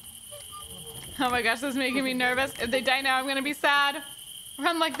 Oh my gosh, this is making me nervous. If they die now, I'm gonna be sad.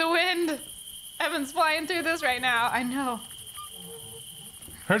 Run like the wind. Evan's flying through this right now. I know.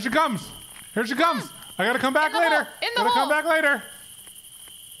 Here she comes. Here she comes. I gotta come back In the later. hole. In the gotta come hole. back later.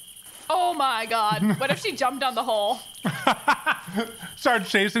 Oh my god. What if she jumped down the hole? Started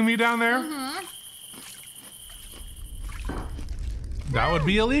chasing me down there. Mm-hmm. That would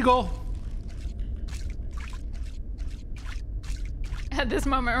be illegal. This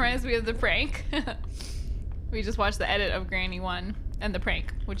moment reminds me of the prank. We just watched the edit of Granny 1 and the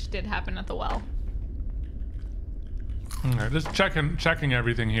prank, which did happen at the well. Okay, just checking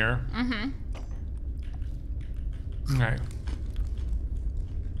everything here. Mm-hmm. Okay.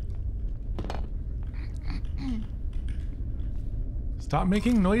 Stop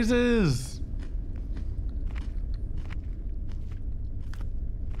making noises.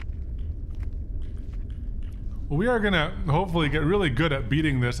 Well, we are gonna hopefully get really good at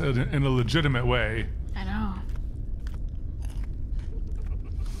beating this in a legitimate way. I know.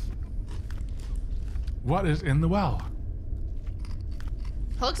 What is in the well?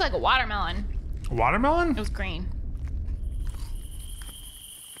 It looks like a watermelon. Watermelon? It was green.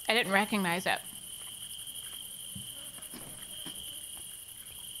 I didn't recognize it.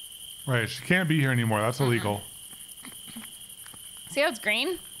 Right, she can't be here anymore. That's illegal. See how it's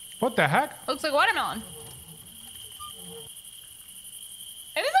green? What the heck? Looks like watermelon.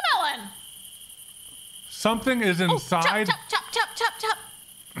 It is a melon. Something is Oh, inside. chop, chop, chop, chop, chop,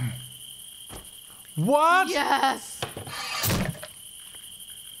 chop. What? Yes.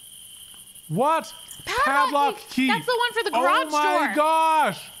 What? Padlock key. That's the one for the garage Oh my door.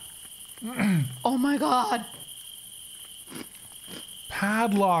 gosh. Oh my god.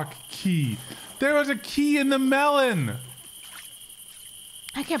 Padlock key. There was a key in the melon.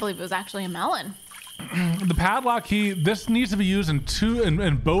 I can't believe it was actually a melon. The padlock key, this needs to be used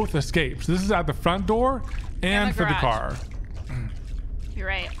in both escapes. This is at the front door and the for the garage. car. You're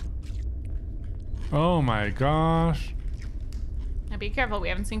right. Oh my gosh. Now be careful, we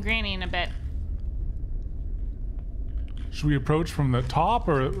haven't seen Granny in a bit. Should we approach from the top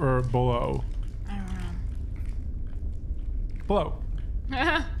or below? I don't Below.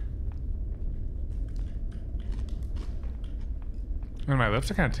 know. And my lips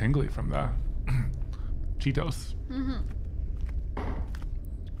are kind of tingly from the Cheetos.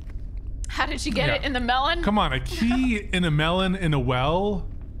 How did she get Yeah. it in the melon? Come on, a key in a melon in a well?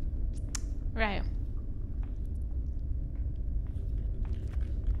 Right.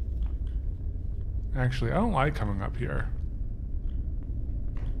 Actually, I don't like coming up here.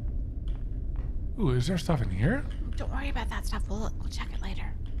 Ooh, is there stuff in here? Don't worry about that stuff. We'll check it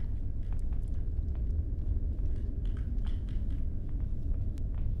later.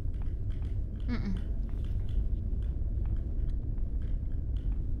 Mm-mm.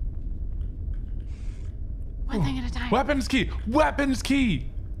 One thing at a time. Weapons key! Weapons key!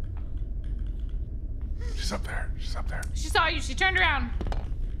 She's up there. She's up there. She saw you. She turned around.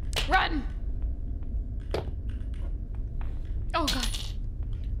 Run! Oh god.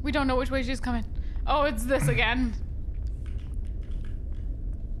 We don't know which way she's coming. Oh, it's this again.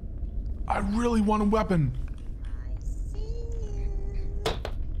 I really want a weapon. I see you.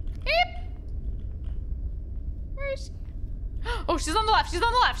 Beep. Where is she? Oh, she's on the left. She's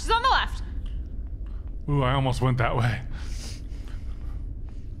on the left. She's on the left. Ooh, I almost went that way.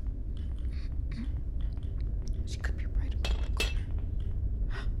 She could be right about the corner.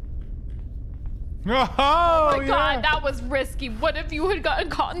 Oh, Oh my god, that was risky. What if you had gotten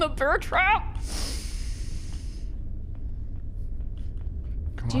caught in the bear trap?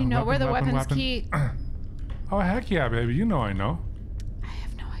 Come Do you on, know where the weapon, weapons weapon. key? Oh, heck yeah, baby. You know I know. I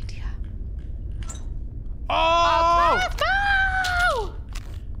have no idea. Oh! Let's go!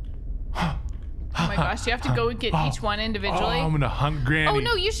 Oh my gosh, you have to go and get each one individually. Oh, I'm gonna hunt Granny. Oh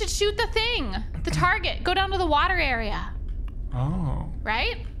no, you should shoot the thing. The target. Go down to the water area. Oh.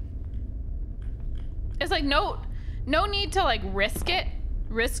 Right? It's like no need to like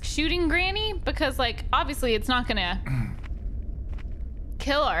risk shooting Granny because like obviously it's not gonna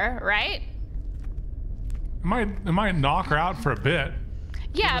kill her, right? It might knock her out for a bit.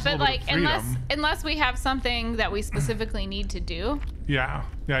 Yeah, us a but little like bit of freedom. unless we have something that we specifically need to do, Yeah,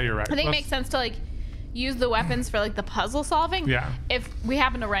 you're right. I think it Let's- makes sense to like use the weapons for like the puzzle solving. Yeah. If we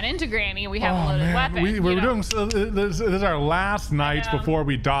happen to run into Granny and we have a Oh loaded man, weapon, we're you know. doing. This is our last night know. before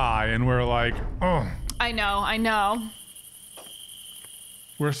we die, and we're like, oh, I know.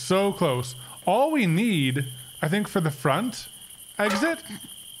 we're so close. All we need, I think, for the front exit,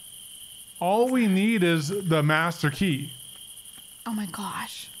 all we need is the master key. Oh my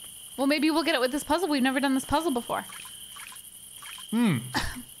gosh. Well, maybe we'll get it with this puzzle. We've never done this puzzle before.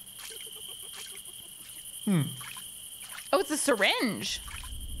 Oh, it's a syringe.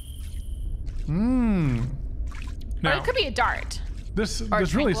 Or Now, it could be a dart. this or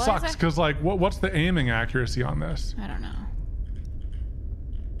really sucks tranquilizer? because like, what's the aiming accuracy on this? I don't know.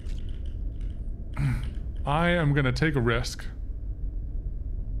 I am gonna take a risk.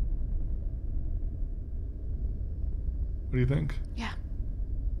 What do you think? Yeah.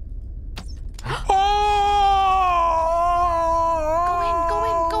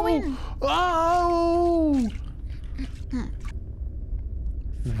 Oh! Go in. Oh!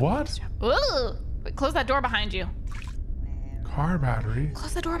 What? Ooh. Wait, close that door behind you. Car battery?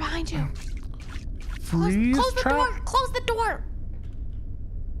 Close the door behind you. Freeze Close the trap? door. Close the door.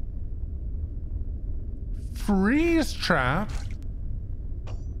 Freeze trap?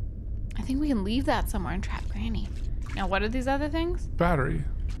 I think we can leave that somewhere and trap Granny. Now, what are these other things? Battery.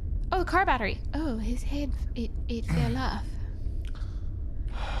 Oh, the car battery. Oh, his head, it fell off.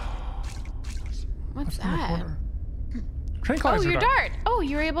 What's In the that? corner. Oh, Tranquilizer your dart. Oh,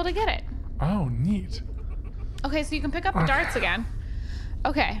 you were able to get it. Oh, neat. Okay, so you can pick up the darts again.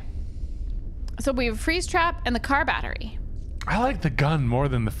 Okay. So we have freeze trap and the car battery. I like the gun more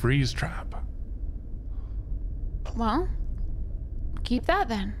than the freeze trap. Well, keep that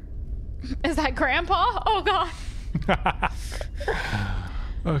then. Is that Grandpa? Oh God.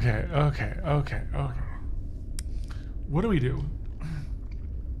 Okay. What do we do?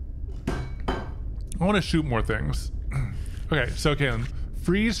 I want to shoot more things. Okay, so Katelyn,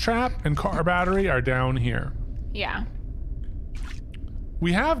 freeze trap and car battery are down here. Yeah.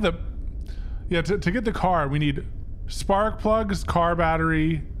 We have the... Yeah, to get the car, we need spark plugs, car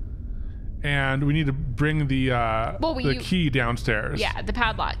battery, and we need to bring the the key downstairs. Yeah, the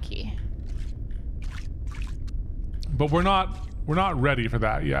padlock key. But we're not ready for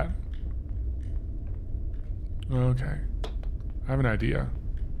that yet. Okay. I have an idea.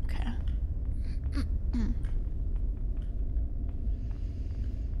 Okay.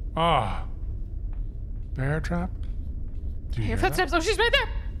 Ah. Bear trap? Do you Your hear that? footsteps. Oh, she's right there.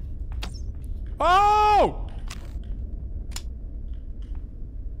 Oh!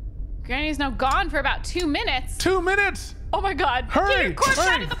 Granny's now gone for about 2 minutes. 2 minutes! Oh my God. Hurry! Get your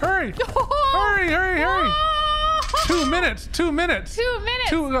Hurry! the... Hurry! Oh! Hurry! 2 minutes! 2 minutes! 2 minutes.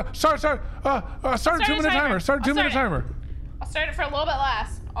 Start a 2-minute timer. Start a 2-minute timer. I'll start it for a little bit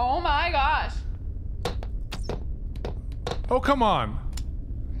less. Oh my gosh. Oh, come on.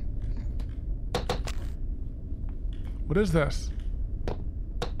 What is this?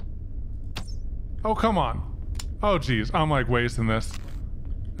 Oh, come on. Oh, geez. I'm like wasting this.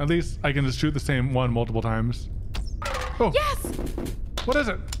 At least I can just shoot the same one multiple times. Oh. Yes. What is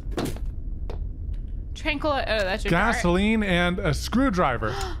it? Oh, that's your dart. Gasoline and a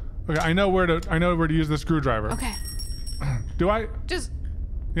screwdriver. Okay, I know where to use the screwdriver. Okay. Do I? Just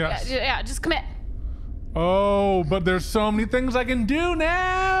Yes. yeah, just commit. Oh, but there's so many things I can do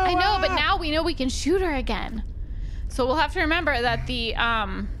now. I know, but now we know we can shoot her again. So we'll have to remember that the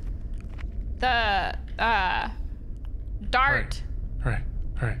the dart. Hurry.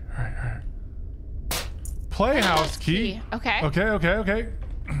 Playhouse key. Okay. Okay.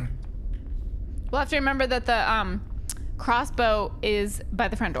 We'll have to remember that the crossbow is by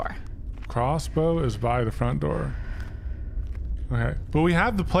the front door. Crossbow is by the front door. Okay, but we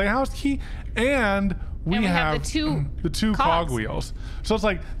have the playhouse key, and we have the two cogwheels. So it's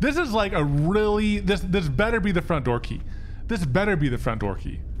like this is like a really this better be the front door key. This better be the front door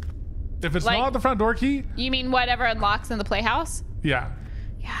key. If it's not the front door key, you mean whatever unlocks in the playhouse? Yeah.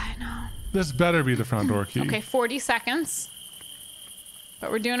 Yeah, I know. This better be the front door key. Okay, 40 seconds.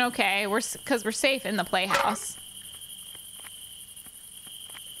 But we're doing okay. Because we're safe in the playhouse.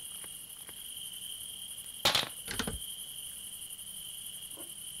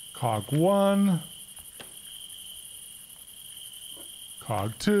 Cog 1.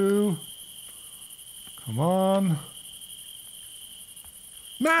 Cog 2. Come on.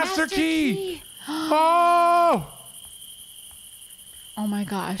 Master key! Oh! Oh my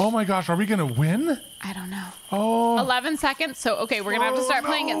gosh. Oh my gosh, are we gonna win? I don't know. Oh. 11 seconds. So, okay, we're gonna have to start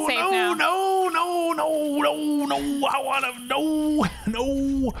playing it safe now. No. I wanna, no.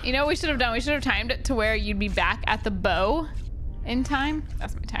 You know what we should have done? We should have timed it to where you'd be back at the bow in time.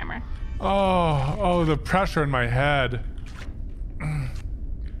 That's my timer. Oh, the pressure in my head.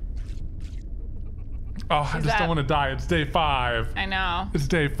 Oh, I just don't want to die. It's day 5. I know. It's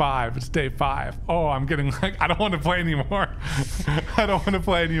day 5. Oh, I'm getting like, I don't want to play anymore.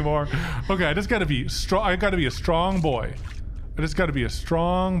 Okay, I just got to be strong. I got to be a strong boy. I be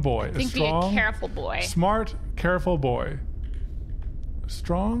a careful boy. Smart, careful boy.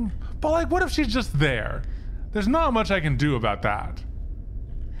 Strong? But like, what if she's just there? There's not much I can do about that.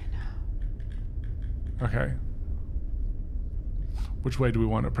 I know. Okay. Which way do we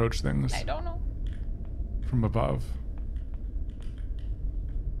want to approach things? I don't know. From above.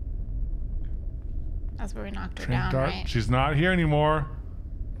 That's where we knocked her down, Dart. right? She's not here anymore.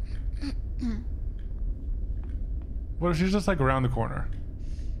 What if she's just like around the corner?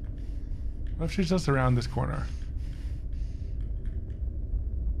 What if she's just around this corner?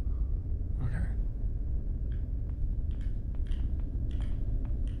 Okay.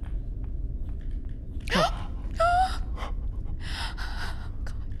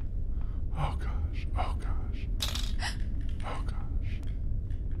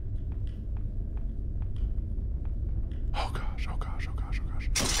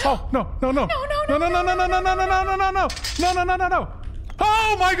 Oh, no. No.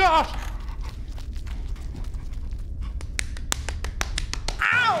 Oh my gosh.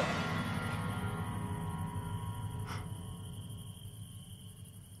 Ow.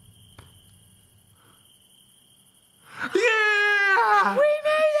 Yeah. We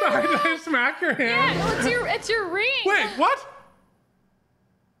made it. Sorry, did I smack your hand? Yeah, it's your ring. Wait, what?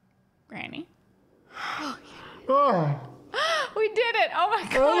 Granny. Oh. We did it. Oh my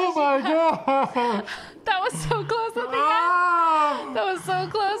gosh. Oh my god. That was so close at the end. Oh. That was so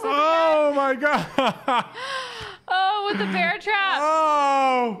close at the Oh end. my god. Oh, with the bear trap.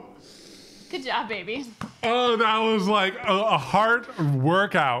 Oh. Good job, baby. Oh, that was like a heart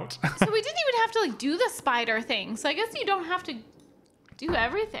workout. So we didn't even have to like do the spider thing. So I guess you don't have to do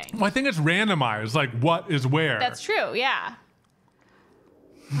everything. Well, I think it's randomized, like what is where. That's true, yeah.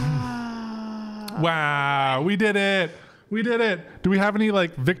 Wow, we did it. Do we have any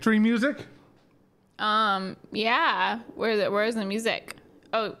like victory music? Yeah. Where's the music?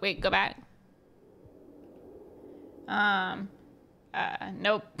 Oh, wait, go back.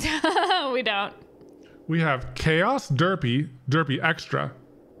 Nope. We don't. We have chaos, derpy extra,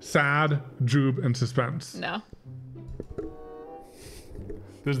 sad, jube, and suspense. No.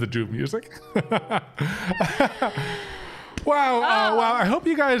 This is the jube music. Wow, I hope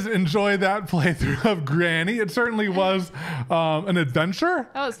you guys enjoyed that playthrough of Granny. It certainly was an adventure.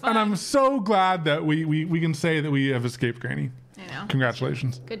 That was fun. And I'm so glad that we can say that we have escaped Granny. I know.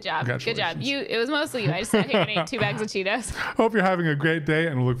 Congratulations. Good job. Congratulations. It was mostly you. I just sat here and ate 2 bags of Cheetos. Hope you're having a great day,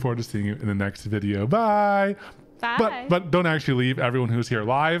 and we'll look forward to seeing you in the next video. Bye. Bye. But don't actually leave, everyone who's here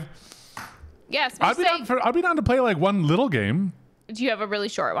live. Yes. I'll be down to play like one little game. Do you have a really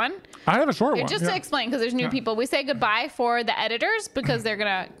short one? I have a short one. Just to explain, because there's new people, we say goodbye for the editors because they're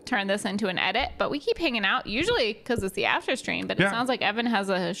going to turn this into an edit, but we keep hanging out, usually because it's the after stream, but it sounds like Evan has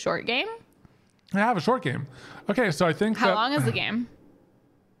a short game. I have a short game. Okay, so I think How long is the game?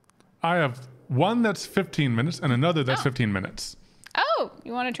 I have one that's 15 minutes and another that's 15 minutes. Oh,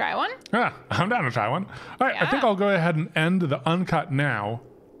 you want to try one? Yeah, I'm down to try one. All right, I think I'll go ahead and end the uncut now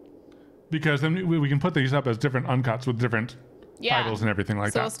because then we can put these up as different uncuts with different titles and everything like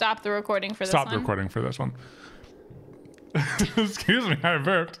that. So we'll stop the recording for this one. Stop the recording for this one. Excuse me, I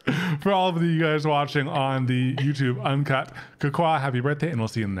burped. For all of you guys watching on the YouTube Uncut, Kakwa, happy birthday, and we'll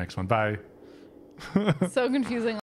see you in the next one. Bye. So confusing.